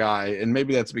NFL guy, and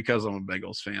maybe that's because I'm a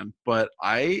Bengals fan, but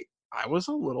I was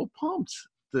a little pumped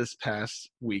this past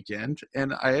weekend,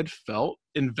 and I had felt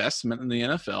investment in the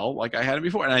NFL like I had it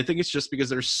before. And I think it's just because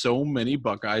there's so many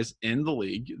Buckeyes in the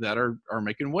league that are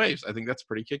making waves. I think that's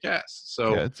pretty kick-ass.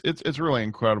 So yeah, it's really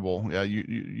incredible. Yeah,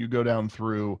 you go down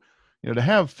through, to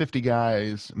have 50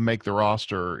 guys make the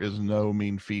roster is no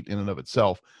mean feat in and of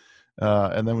itself.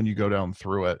 And then when you go down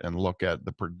through it and look at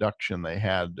the production they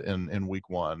had in week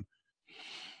one,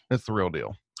 it's the real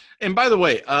deal. And by the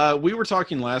way, we were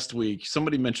talking last week.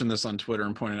 Somebody mentioned this on Twitter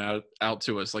and pointed out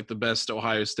to us like the best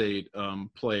Ohio State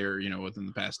player, within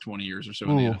the past 20 years or so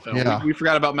in the NFL. Yeah. We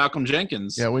forgot about Malcolm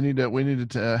Jenkins. Yeah, we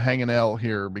needed to hang an L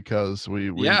here because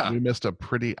we missed a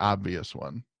pretty obvious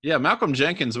one. Yeah, Malcolm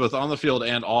Jenkins, both on the field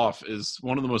and off, is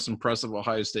one of the most impressive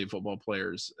Ohio State football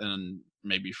players in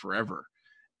maybe forever.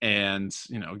 And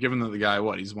given that the guy,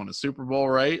 he's won a Super Bowl,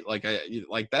 right?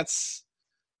 That's.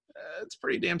 It's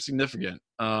pretty damn significant.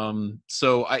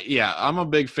 So I'm a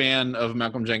big fan of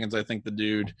Malcolm Jenkins. I think the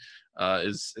dude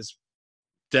is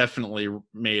definitely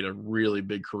made a really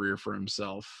big career for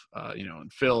himself, in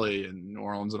Philly and New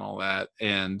Orleans and all that.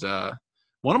 And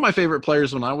one of my favorite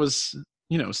players when I was,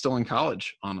 still in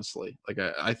college, honestly. Like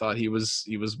I thought he was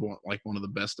one of the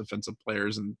best defensive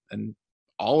players in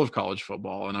all of college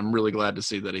football. And I'm really glad to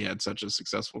see that he had such a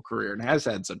successful career and has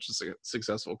had such a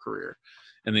successful career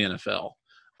in the NFL.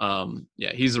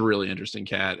 He's a really interesting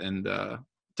cat and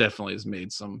definitely has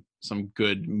made some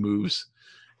good moves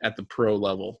at the pro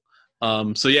level.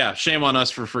 Shame on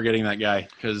us for forgetting that guy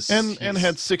and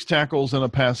had 6 tackles and a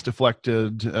pass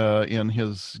deflected in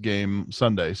his game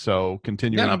Sunday. So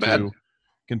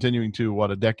continuing to what,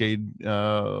 a decade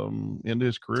into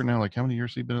his career now. Like how many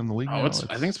years has he been in the league? I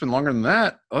think it's been longer than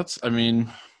that.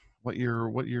 What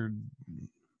year?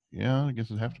 Yeah, I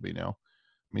guess it'd have to be now.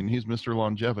 I mean, he's Mr.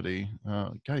 Longevity.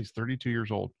 He's 32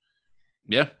 years old.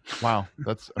 Yeah. Wow.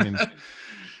 So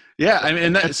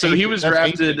he was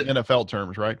drafted in NFL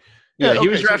terms, right? Yeah, he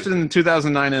was drafted in the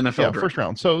 2009 NFL draft. First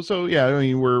round. So yeah, I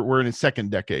mean, we're in his second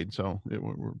decade. So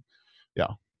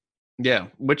Yeah,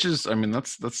 which is,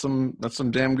 that's some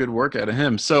damn good work out of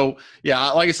him. So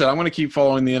yeah, like I said, I'm going to keep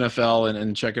following the NFL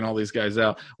and checking all these guys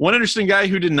out. One interesting guy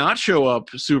who did not show up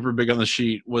super big on the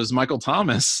sheet was Michael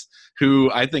Thomas,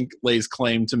 who I think lays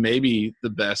claim to maybe the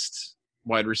best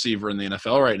wide receiver in the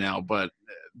NFL right now, but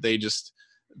they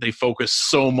focus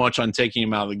so much on taking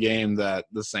him out of the game that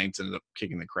the Saints ended up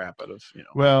kicking the crap out of,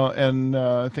 Well, and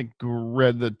I think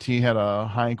read that he had a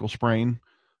high ankle sprain.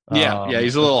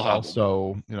 He's a little hobbled.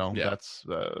 So, that's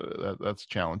a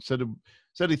challenge. Said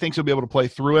he thinks he'll be able to play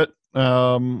through it.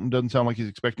 Doesn't sound like he's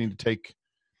expecting to take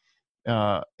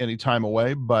any time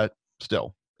away, but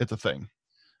still, it's a thing.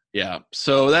 Yeah,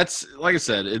 so that's, like I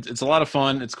said, it's a lot of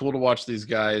fun. It's cool to watch these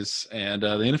guys, and the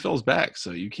NFL is back,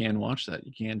 so you can watch that.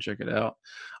 You can check it out.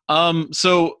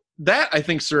 So that, I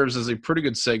think, serves as a pretty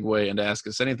good segue into Ask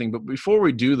Us Anything. But before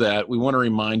we do that, we want to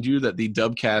remind you that the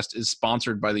Dubcast is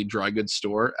sponsored by the Dry Goods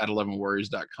Store at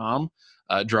 11warriors.com,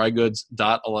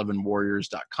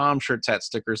 drygoods.11warriors.com, shirts, hats,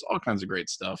 stickers, all kinds of great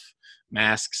stuff,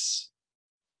 masks,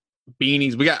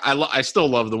 beanies. I still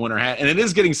love the winter hat, and it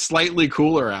is getting slightly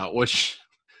cooler out, which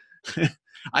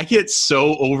I get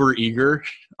so overeager,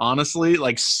 honestly,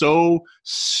 like so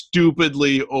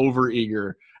stupidly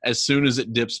overeager. As soon as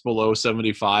it dips below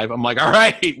 75, I'm like, all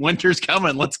right, winter's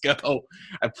coming. Let's go.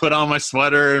 I put on my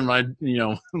sweater and my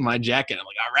jacket. I'm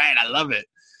like, all right, I love it.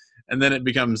 And then it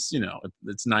becomes,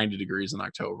 it's 90 degrees in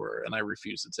October and I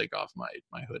refuse to take off my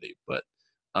hoodie, but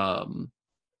I'm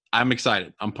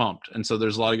excited. I'm pumped. And so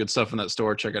there's a lot of good stuff in that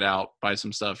store. Check it out, buy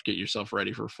some stuff, get yourself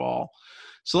ready for fall.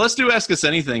 So let's do Ask Us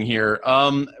Anything here.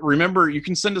 Remember, you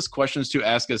can send us questions to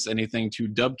Ask Us Anything to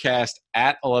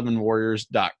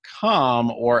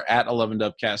dubcast@11warriors.com or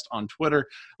 @11dubcast on Twitter.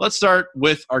 Let's start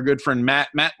with our good friend Matt.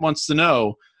 Matt wants to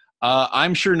know,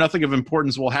 I'm sure nothing of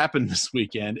importance will happen this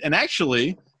weekend. And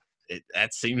actually,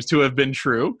 that seems to have been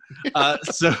true.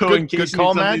 So in case good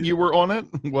call, Matt. You were on it.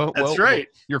 Well, that's right.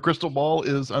 Your crystal ball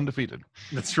is undefeated.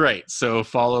 That's right. So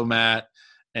follow Matt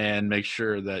and make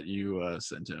sure that you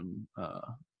send him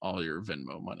all your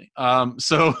Venmo money.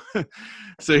 So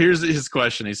here's his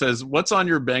question. He says, what's on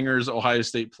your Bangers Ohio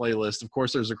State playlist? Of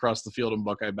course, there's Across the Field and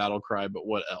Buckeye Battle Cry, but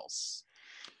what else?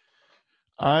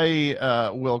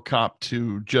 I will cop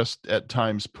to just at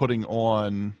times putting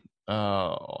on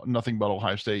nothing but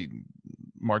Ohio State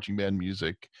marching band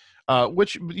music,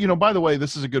 which, by the way,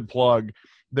 this is a good plug.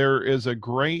 There is a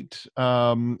great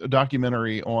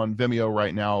documentary on Vimeo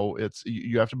right now.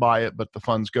 You have to buy it, but the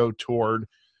funds go toward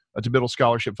a TBIDL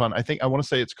scholarship fund. I want to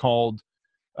say it's called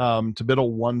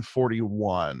TBIDL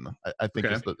 141. I think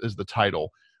Okay. is the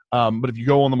title. But if you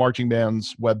go on the marching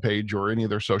band's webpage or any of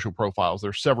their social profiles,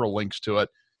 there's several links to it.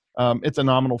 It's a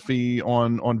nominal fee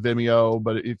on Vimeo,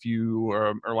 but if you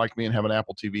are like me and have an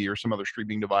Apple TV or some other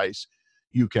streaming device,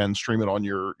 you can stream it on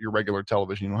your regular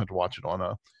television. You don't have to watch it on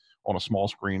a small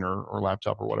screen or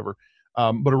laptop or whatever.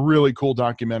 But a really cool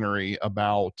documentary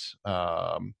about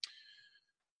the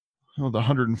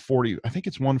 140, I think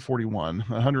it's 141,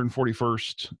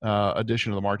 141st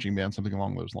edition of the marching band, something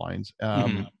along those lines.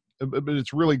 But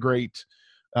it's really great,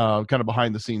 kind of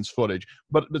behind the scenes footage.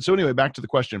 But so anyway, back to the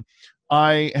question.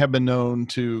 I have been known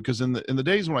to, because in the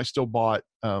days when I still bought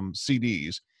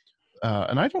CDs,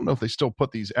 and I don't know if they still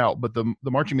put these out, but the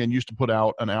marching band used to put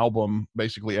out an album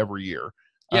basically every year.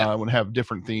 Yeah. Would have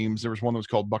different themes. There was one that was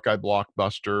called Buckeye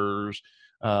Blockbusters.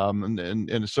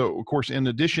 And so, of course, in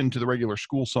addition to the regular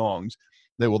school songs,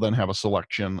 they will then have a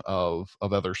selection of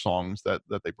other songs that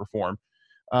they perform.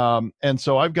 And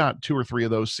so I've got 2 or 3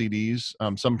 of those CDs,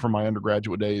 some from my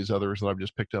undergraduate days, others that I've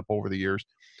just picked up over the years.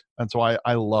 And so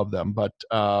I love them. But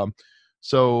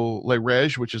so Les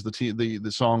Reg, which is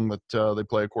the song that they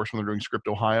play, of course, when they're doing Script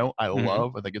Ohio, I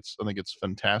love. I think it's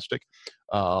fantastic.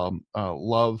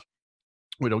 Love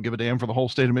We Don't Give a Damn for the Whole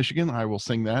State of Michigan. I will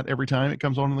sing that every time it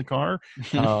comes on in the car.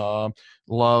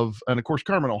 Love, and of course,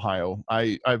 Carmen, Ohio.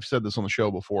 I've said this on the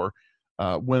show before.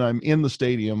 When I'm in the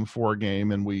stadium for a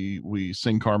game and we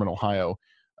sing Carmen, Ohio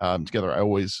together, I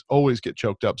always get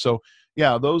choked up. So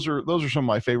yeah, those are some of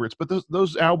my favorites. But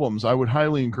those albums, I would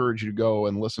highly encourage you to go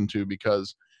and listen to,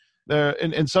 because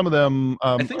and some of them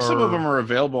I think some of them are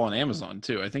available on Amazon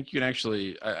too. I think you can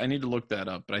actually, I need to look that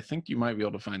up, but I think you might be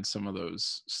able to find some of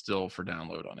those still for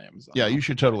download on Amazon. Yeah, you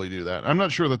should totally do that. I'm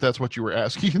not sure that that's what you were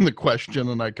asking in the question,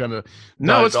 and I kind of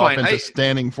no, it's fine. Into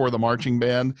standing for the marching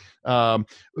band. No,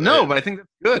 but I think that's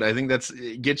good. I think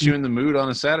it gets you in the mood on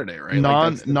a Saturday, right?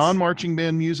 Non-marching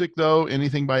band music though,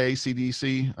 anything by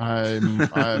AC/DC.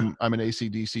 I'm an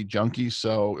AC/DC junkie,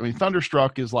 so I mean,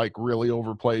 Thunderstruck is like really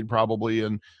overplayed probably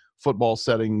in football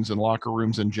settings and locker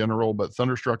rooms in general, but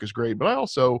Thunderstruck is great. But I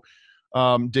also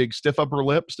dig Stiff Upper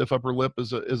Lip. Stiff Upper Lip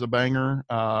is a banger.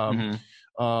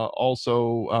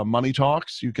 Also Money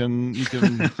Talks. You can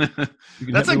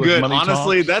that's a good,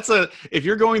 honestly, if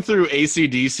you're going through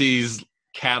AC/DC's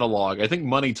catalog, I think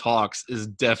Money Talks is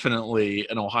definitely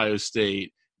an Ohio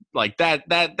State, like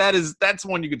that's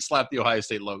one you could slap the Ohio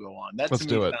State logo on. That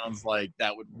to me sounds like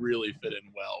that would really fit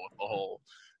in well with the whole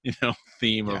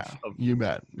theme of you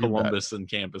bet Columbus and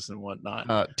campus and whatnot.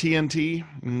 TNT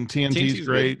is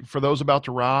great for those about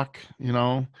to rock.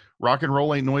 Rock and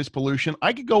roll ain't noise pollution.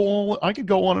 I could go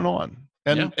on and on,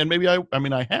 and maybe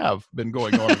I have been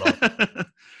going on and on.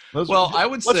 I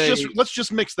would say let's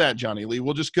just mix that, Johnny Lee.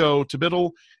 We'll just go to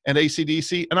TBIDL and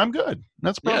AC/DC, and I'm good.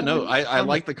 That's probably I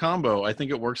like the combo. I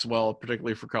think it works well,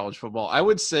 particularly for college football. I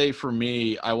would say for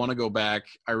me, I want to go back.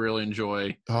 I really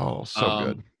enjoy. Oh, so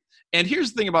good. And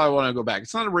here's the thing about I want to go back.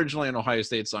 It's not originally an Ohio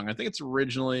State song. I think it's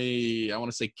originally, I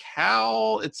want to say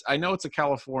I know it's a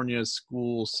California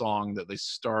school song that they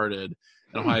started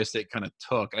and Ohio State kind of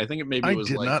took. And I think it maybe was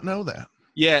I did not know that.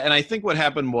 Yeah, and I think what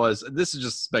happened was, this is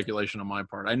just speculation on my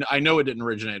part. I know it didn't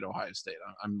originate at Ohio State.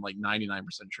 I'm like 99%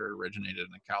 sure it originated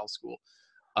in a Cal school.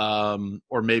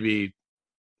 Or maybe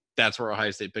that's where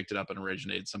Ohio State picked it up and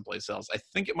originated someplace else. I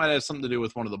think it might have something to do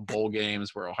with one of the bowl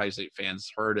games where Ohio State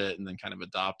fans heard it and then kind of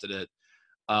adopted it.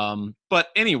 But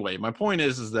anyway, my point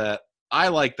is that I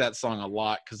like that song a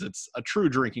lot because it's a true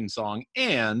drinking song,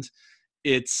 and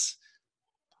it's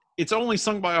only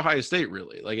sung by Ohio State,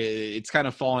 really. Like it's kind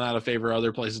of fallen out of favor.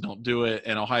 Other places don't do it,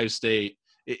 and Ohio State,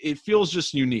 it feels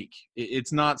just unique.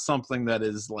 It's not something that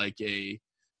is like a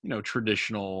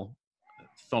traditional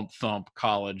thump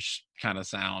college kind of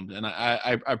sound, and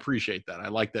I appreciate that. I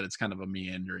like that it's kind of a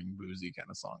meandering, boozy kind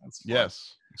of song. It's fun.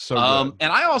 Yes, so good.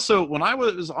 And I also, when I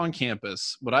was on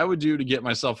campus, what I would do to get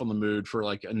myself on the mood for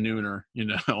like a nooner,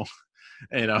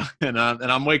 and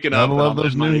I'm waking up. I love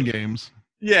those noon games.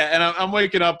 Yeah, and I'm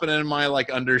waking up and in my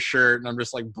like undershirt, and I'm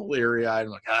just like bleary eyed.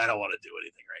 I'm like, I don't want to do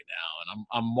anything right now, and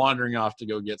I'm wandering off to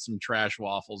go get some trash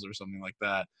waffles or something like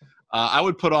that. I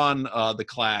would put on The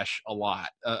Clash a lot,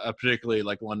 particularly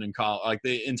like London Calling, like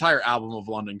the entire album of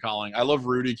London Calling. I love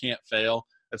Rudy Can't Fail.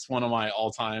 It's one of my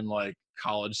all-time like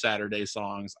college Saturday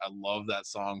songs. I love that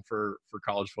song for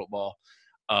college football.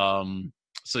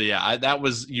 So yeah, that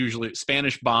was usually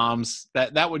Spanish Bombs.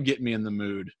 That would get me in the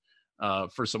mood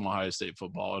for some Ohio State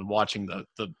football, and watching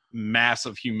the mass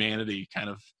of humanity kind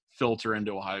of filter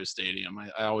into Ohio Stadium.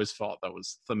 I always felt that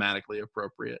was thematically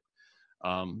appropriate.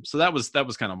 So that was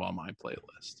kind of on my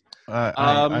playlist.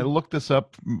 I looked this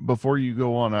up before you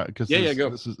go on because go.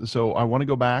 This is, so I want to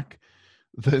go back.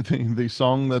 The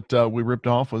song that we ripped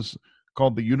off was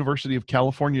called the University of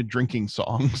California drinking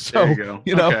song. So there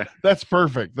you go. Okay. That's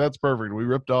perfect. We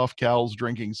ripped off Cal's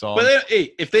drinking song. But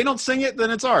hey, if they don't sing it,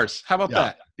 then it's ours. How about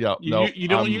that? Yeah. You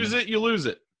don't use it, you lose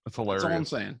it. That's hilarious. That's all I'm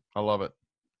saying. I love it.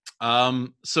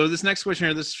 So this next question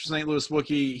here, this is St. Louis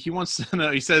Wookie. He wants to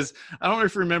know, he says, I don't know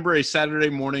if you remember a Saturday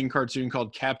morning cartoon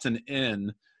called Captain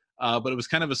N, but it was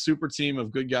kind of a super team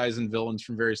of good guys and villains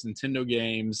from various Nintendo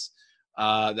games.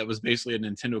 That was basically a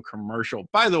Nintendo commercial.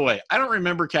 By the way, I don't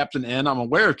remember Captain N. I'm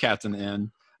aware of Captain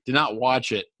N. Did not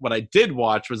watch it. What I did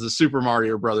watch was the Super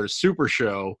Mario Brothers Super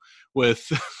Show with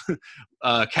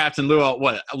Captain Lou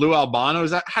Albano.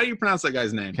 Is that, how do you pronounce that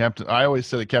guy's name? I always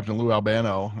said it Captain Lou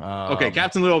Albano. Okay,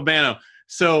 Captain Lou Albano.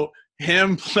 So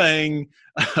him playing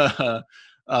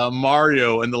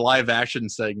Mario in the live action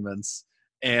segments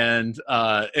and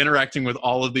interacting with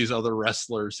all of these other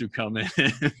wrestlers who come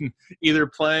in, either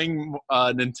playing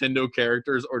Nintendo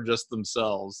characters or just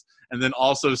themselves, and then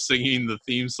also singing the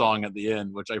theme song at the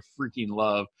end, which I freaking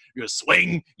love. You go,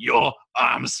 swing your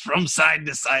arms from side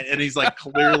to side, and he's like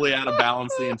clearly out of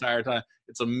balance the entire time.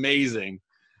 It's amazing.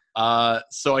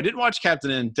 So I did watch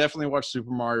Captain N, definitely watched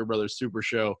Super Mario Brothers Super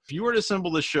Show. If you were to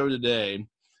assemble this show today,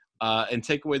 and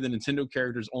take away the Nintendo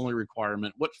characters only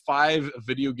requirement, what 5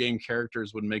 video game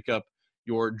characters would make up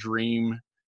your dream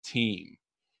team?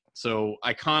 So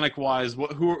iconic wise,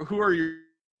 who are your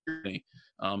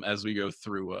as we go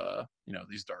through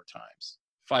these dark times?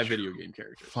 5 video game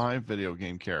characters. 5 video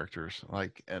game characters,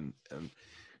 like and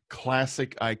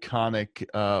classic, iconic.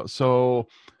 So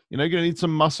you're gonna need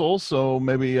some muscle. So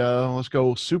maybe let's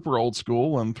go super old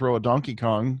school and throw a Donkey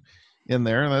Kong in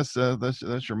there. That's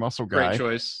your muscle guy. Great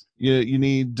choice. You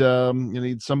need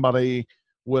somebody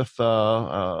with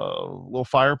a little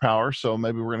firepower. So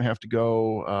maybe we're gonna have to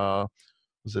go.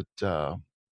 Was it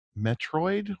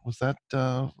Metroid? Was that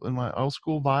in my old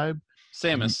school vibe?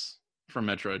 Samus from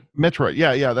Metroid. Metroid,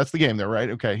 yeah, that's the game there, right?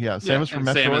 Okay, yeah, Samus from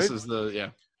Metroid. Samus is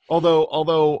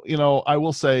Although I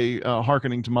will say,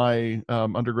 hearkening to my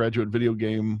undergraduate video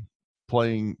game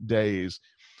playing days,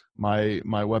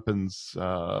 my weapons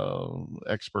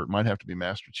expert might have to be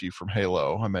Master Chief from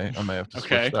Halo. I may have to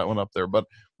switch that one up there, but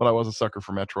I was a sucker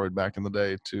for Metroid back in the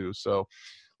day too. So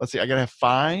let's see, I gotta have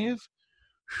 5.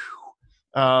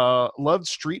 Loved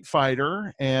Street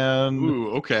Fighter,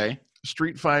 and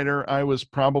Street Fighter, I was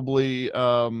probably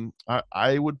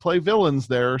I would play villains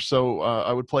there, so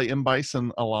I would play M.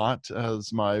 Bison a lot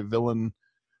as my villain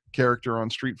character on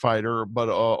Street Fighter, but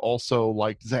also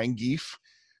like Zangief,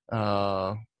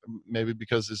 maybe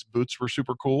because his boots were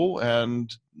super cool,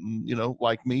 and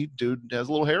like me, dude has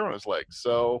a little hair on his legs.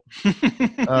 So let's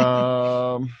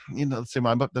see,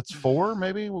 that's 4.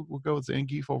 Maybe we'll go with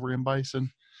Zangief over M. Bison.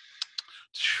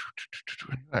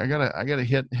 I gotta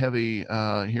hit heavy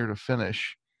here to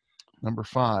finish. Number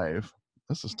 5.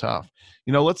 This is tough.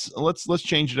 Let's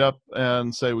change it up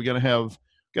and say we gotta have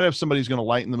somebody who's gonna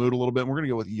lighten the mood a little bit. And we're gonna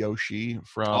go with Yoshi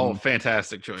from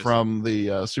fantastic choice, from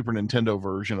the Super Nintendo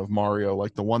version of Mario,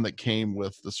 like the one that came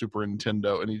with the Super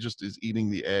Nintendo, and he just is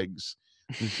eating the eggs.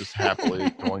 He's just happily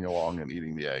going along and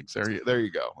eting the eggs. There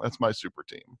you go. That's my super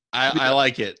team. I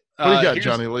like it. What do you got,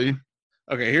 Johnny Lee?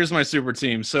 Okay, here's my super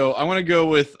team. So I want to go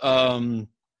with I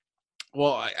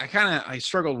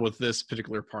struggled with this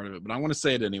particular part of it, but I want to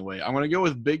say it anyway. I want to go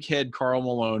with Big Head Karl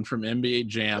Malone from NBA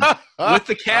Jam, with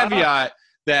the caveat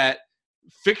that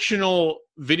fictional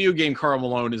video game Karl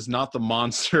Malone is not the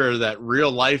monster that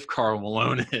real life Karl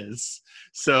Malone is.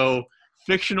 So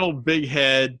fictional Big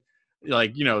Head,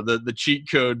 like the cheat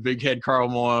code Big Head Karl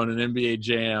Malone and NBA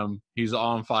Jam, he's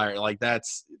on fire. Like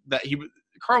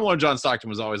Karl Malone, John Stockton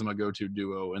was always my go-to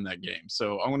duo in that game.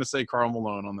 So I'm going to say Karl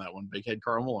Malone on that one. Big Head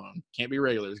Karl Malone. Can't be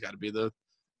regular. It's got to be the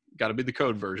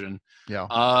code version. Yeah.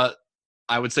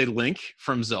 I would say Link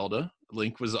from Zelda.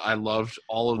 I loved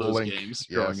all of those games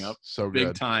growing up. So good.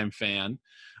 Big time fan.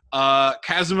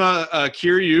 Kazuma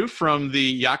Kiryu from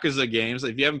the Yakuza games.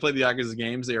 If you haven't played the Yakuza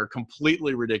games, they are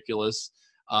completely ridiculous.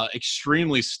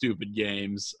 Extremely stupid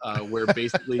games where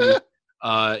basically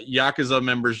Yakuza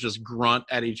members just grunt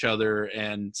at each other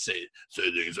and say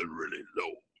things in really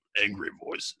low, angry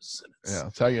voices. Yeah,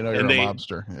 that's how you know you're a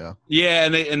mobster. Yeah,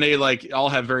 and they like all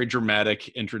have very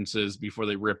dramatic entrances before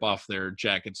they rip off their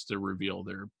jackets to reveal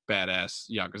their badass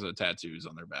Yakuza tattoos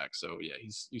on their back. So yeah,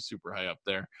 he's super high up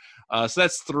there. So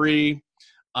that's 3.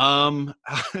 I'm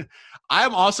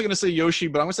also gonna say Yoshi,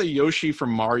 but I'm gonna say Yoshi from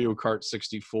Mario Kart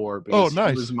 64 because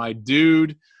he was my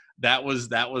dude. that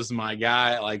was my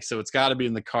guy. Like, so it's got to be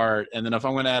in the cart. And then if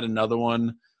I'm going to add another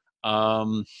one,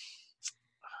 man,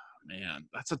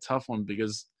 that's a tough one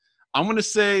because I'm going to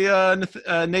say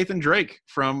Nathan Drake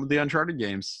from the Uncharted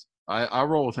games. I'll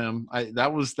roll with him.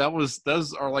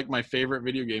 Those are like my favorite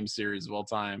video game series of all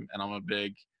time, and I'm a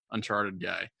big Uncharted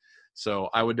guy. So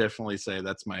I would definitely say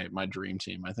that's my dream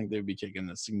team. I think they'd be kicking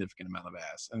a significant amount of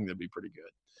ass. I think that'd be pretty good.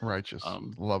 Righteous.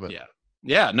 Love it.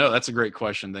 Yeah. No, that's a great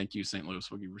question. Thank you, St. Louis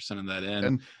Wookie, for sending that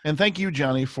in. And thank you,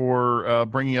 Johnny, for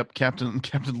bringing up Captain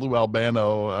Lou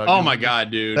Albano. Oh my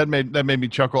God, dude, that made me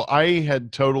chuckle. I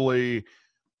had totally.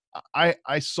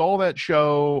 I saw that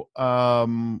show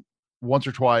once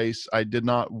or twice. I did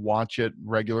not watch it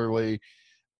regularly,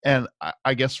 and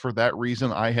I guess for that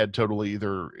reason, I had totally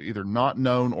either not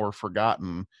known or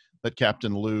forgotten that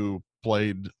Captain Lou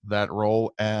played that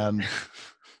role, and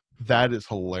that is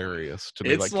hilarious to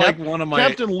me. It's like one of my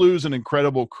Captain Lou's an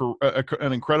incredible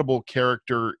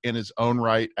character in his own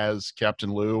right as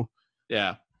Captain Lou.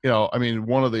 Yeah, I mean,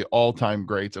 one of the all-time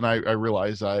greats, and I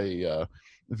realize I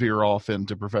veer off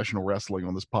into professional wrestling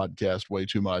on this podcast way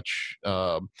too much.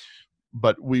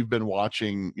 But we've been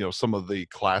watching, some of the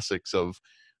classics of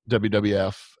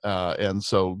WWF. And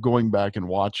so going back and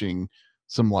watching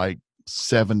some like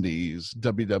 70s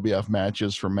WWF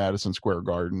matches from Madison Square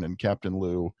Garden, and Captain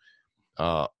Lou,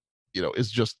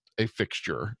 is just a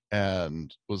fixture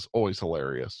and was always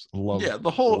hilarious.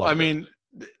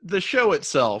 The show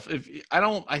itself,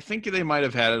 I think they might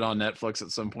have had it on Netflix at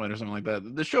some point or something like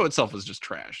that. The show itself is just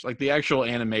trash. Like the actual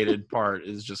animated part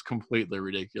is just completely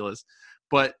ridiculous.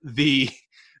 But the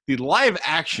live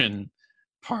action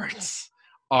parts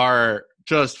are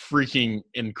just freaking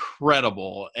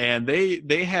incredible. And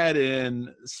they had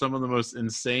in some of the most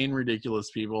insane, ridiculous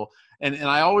people. And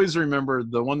I always remember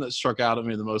the one that struck out at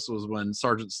me the most was when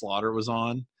Sergeant Slaughter was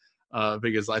on.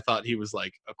 Because I thought he was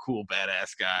like a cool,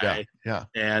 badass guy. Yeah.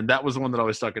 And that was the one that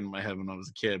always stuck in my head when I was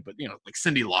a kid. But, like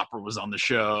Cyndi Lauper was on the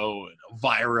show, and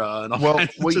Elvira, and all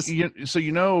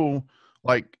that.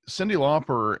 Like Cyndi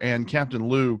Lauper and Captain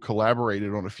Lou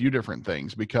collaborated on a few different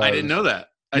things because I didn't know that.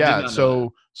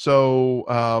 So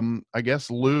I guess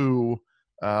Lou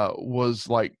was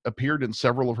like appeared in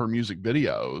several of her music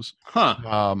videos.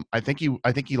 I think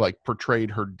he like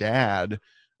portrayed her dad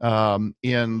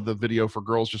in the video for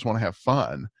Girls Just Want to Have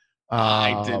Fun.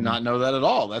 I did not know that at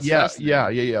all. That's yeah.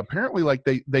 Apparently, like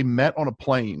they met on a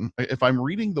plane. If I'm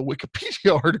reading the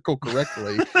Wikipedia article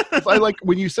correctly,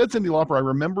 when you said Cyndi Lauper, I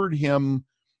remembered him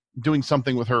doing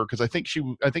something with her because I think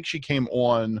she came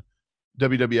on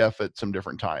WWF at some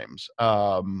different times.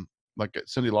 Like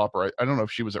Cyndi Lauper, I don't know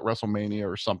if she was at WrestleMania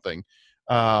or something.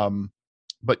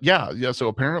 But yeah. So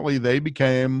apparently they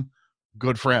became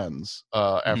good friends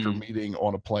after meeting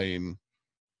on a plane.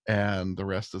 And the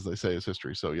rest, as they say, is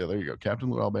history. So yeah, there you go,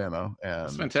 Captain Lou Albano. And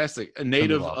that's fantastic. A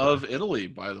native of Italy,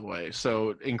 by the way.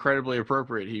 So incredibly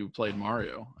appropriate. He played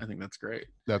Mario. I think that's great.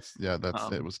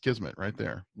 It was kismet right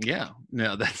there. Yeah,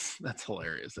 no, that's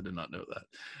hilarious. I did not know that.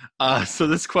 So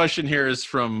this question here is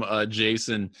from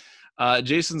Jason.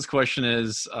 Jason's question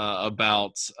is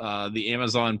about the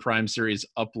Amazon Prime series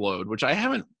Upload, which I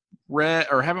haven't read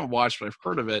or haven't watched, but I've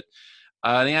heard of it.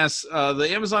 And he asks, the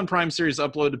Amazon Prime series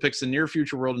Upload depicts a near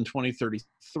future world in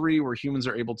 2033 where humans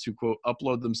are able to, quote,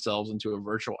 upload themselves into a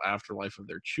virtual afterlife of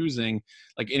their choosing.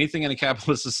 Like anything in a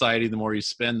capitalist society, the more you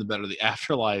spend, the better the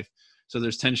afterlife. So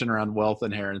there's tension around wealth,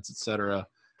 inheritance, etc.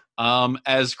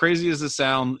 As crazy as this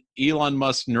sounds, Elon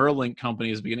Musk's Neuralink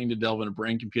company is beginning to delve into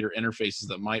brain-computer interfaces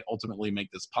that might ultimately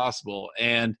make this possible.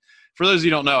 And for those of you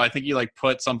who don't know, I think you like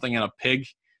put something in a pig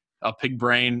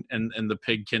brain, and the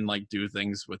pig can like do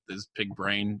things with his pig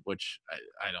brain, which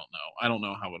I don't know. I don't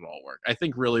know how it all worked. I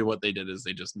think really what they did is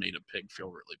they just made a pig feel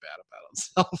really bad about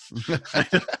itself.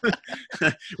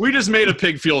 We just made a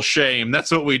pig feel shame.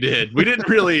 That's what we did. We didn't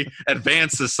really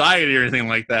advance society or anything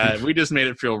like that. We just made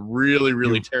it feel really,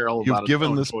 really terrible. You've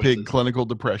given this pig clinical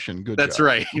depression. Good. That's job.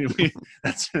 Right.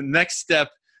 That's the next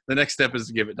step. The next step is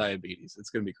to give it diabetes.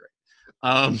 It's going to be great.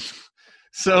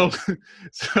 So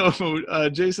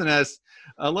Jason asks,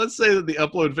 let's say that the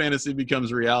upload fantasy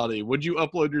becomes reality. Would you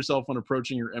upload yourself when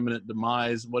approaching your imminent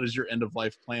demise? What is your end of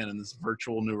life plan in this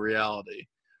virtual new reality?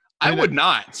 I would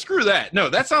not. Screw that. No,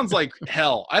 that sounds like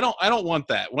hell. I don't want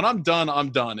that. When I'm done, I'm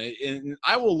done. And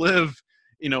I will live,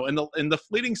 in the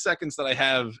fleeting seconds that I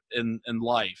have in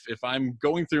life. If I'm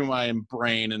going through my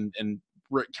brain and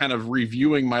kind of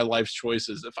reviewing my life's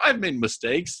choices, if I've made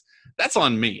mistakes, that's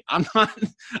on me. I'm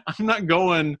not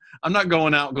going out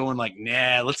going like,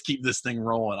 nah, let's keep this thing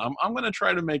rolling. I'm going to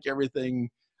try to make everything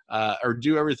or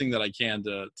do everything that I can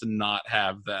to not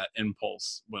have that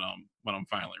impulse when I'm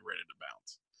finally ready to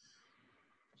bounce.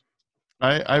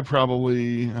 I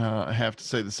probably have to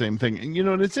say the same thing. And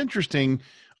and it's interesting.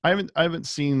 I haven't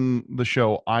seen the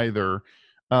show either,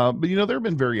 but there have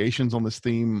been variations on this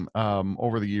theme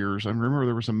over the years. I remember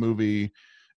there was a movie,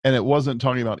 and it wasn't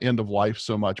talking about end of life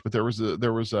so much, but there was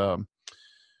a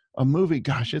movie.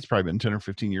 Gosh, it's probably been 10 or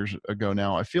 15 years ago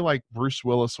now. I feel like Bruce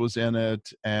Willis was in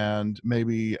it, and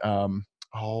maybe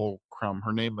oh crumb,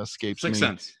 her name escapes Sixth me.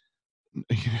 Sense.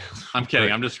 I'm kidding.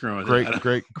 Great, I'm just screwing with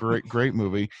great, it. great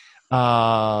movie.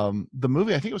 The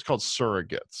movie, I think it was called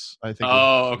Surrogates. I think.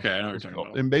 Oh, okay. I know what you're talking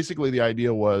about. And basically, the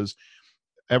idea was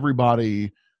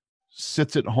everybody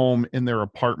sits at home in their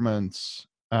apartments,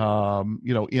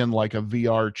 in like a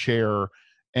VR chair,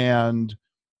 and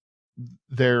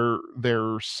their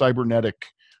cybernetic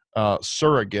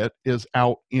surrogate is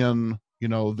out in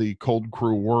the cold,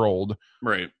 cruel world,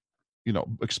 Right.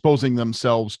 exposing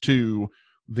themselves to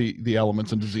the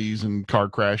elements and disease and car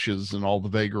crashes and all the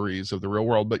vagaries of the real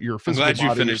world. But your I'm physical glad you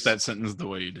body finished is, that sentence the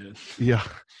way you did. yeah,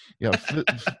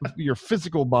 your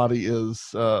physical body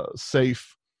is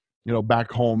safe,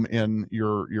 back home in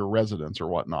your residence or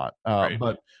whatnot. Right.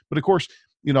 But of course,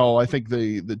 I think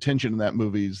the tension in that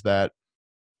movie is that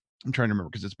I'm trying to remember,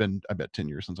 because it's been, I bet, 10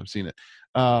 years since I've seen it.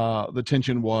 The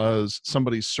tension was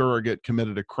somebody's surrogate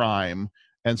committed a crime,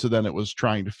 and so then it was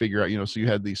trying to figure out, so you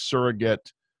had these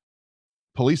surrogate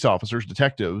police officers,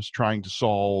 detectives, trying to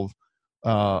solve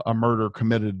a murder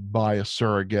committed by a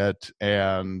surrogate,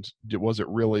 and was it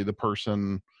really the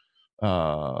person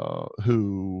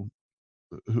whose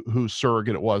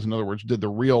surrogate it was? In other words, did the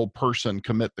real person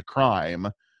commit the crime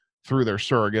through their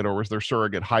surrogate, or was their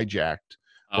surrogate hijacked?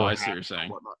 Oh, I see what you're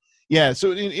saying. Yeah,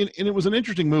 so it was an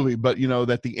interesting movie, but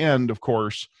at the end, of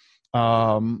course,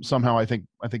 somehow I think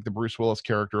the Bruce Willis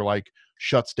character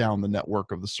shuts down the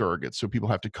network of the surrogates, so people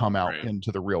have to come out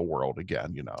into the real world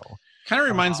again. Kind of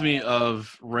reminds me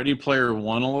of Ready Player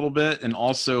One a little bit, and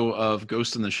also of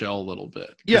Ghost in the Shell a little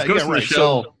bit. Yeah, Ghost right.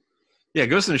 So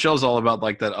Ghost in the Shell is all about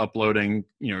that uploading,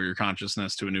 your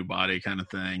consciousness to a new body kind of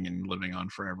thing, and living on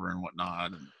forever and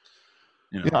whatnot. And,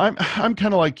 Yeah, I'm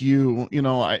kind of like you.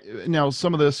 I now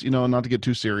some of this, not to get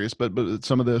too serious, but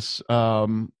some of this,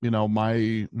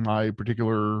 my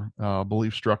particular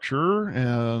belief structure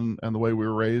and the way we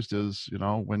were raised is,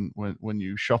 when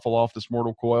you shuffle off this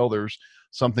mortal coil, there's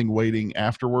something waiting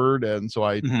afterward, and so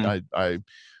I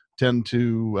tend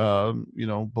to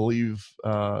believe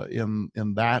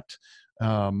in that.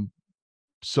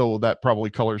 So that probably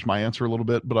colors my answer a little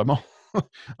bit, but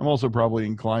I'm also probably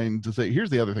inclined to say, here's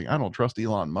the other thing. I don't trust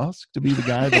Elon Musk to be the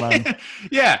guy that I'm.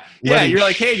 yeah. You're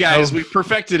like, hey guys, we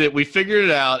perfected it. We figured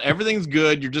it out. Everything's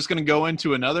good. You're just going to go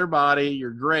into another body.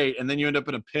 You're great. And then you end up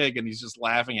in a pig and he's just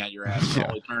laughing at your ass for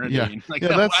all eternity. Yeah. And like,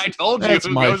 I told you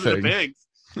who goes thing. to pigs.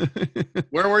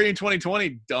 Where were you in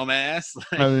 2020, dumbass?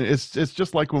 I mean, it's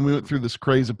just like when we went through this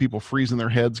craze of people freezing their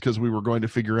heads because we were going to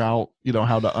figure out,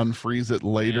 how to unfreeze it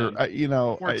later.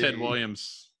 Poor Ted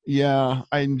Williams. Yeah,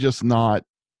 I'm just not.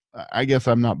 I guess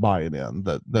I'm not buying in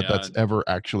that's ever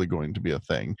actually going to be a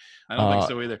thing. I don't think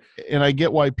so either. And I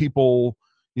get why people,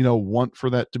 want for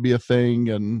that to be a thing,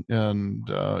 and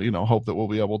hope that we'll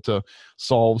be able to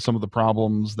solve some of the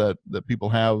problems that people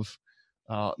have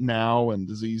now, and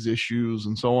disease issues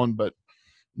and so on. But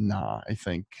nah, I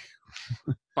think.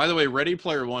 By the way, Ready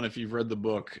Player One, if you've read the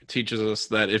book, teaches us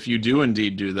that if you do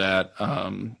indeed do that,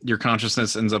 your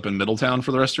consciousness ends up in Middletown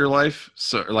for the rest of your life,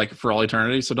 so for all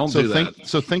eternity. So don't do that.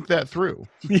 So think that through.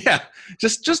 Yeah,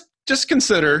 just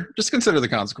consider the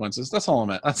consequences. That's all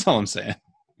I'm saying.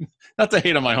 Not to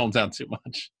hate on my hometown too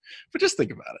much, but just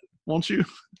think about it, won't you?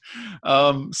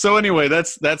 So anyway,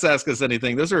 that's Ask Us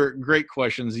Anything. Those are great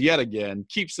questions yet again.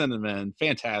 Keep sending them in.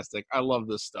 Fantastic. I love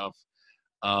this stuff.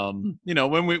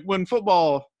 When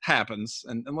football happens,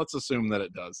 and let's assume that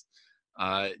it does,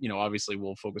 obviously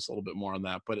we'll focus a little bit more on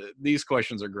that, but these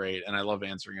questions are great and I love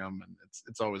answering them, and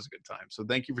it's always a good time. So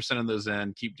thank you for sending those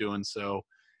in. Keep doing so,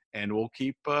 and we'll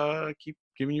keep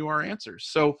giving you our answers.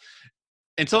 So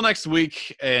until next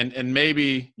week, and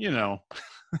maybe,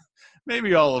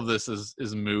 maybe all of this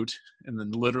is moot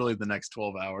in literally the next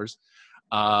 12 hours.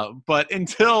 But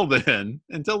until then,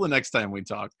 until the next time we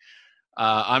talk,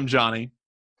 I'm Johnny.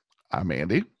 I'm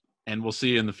Andy. And we'll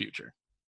see you in the future.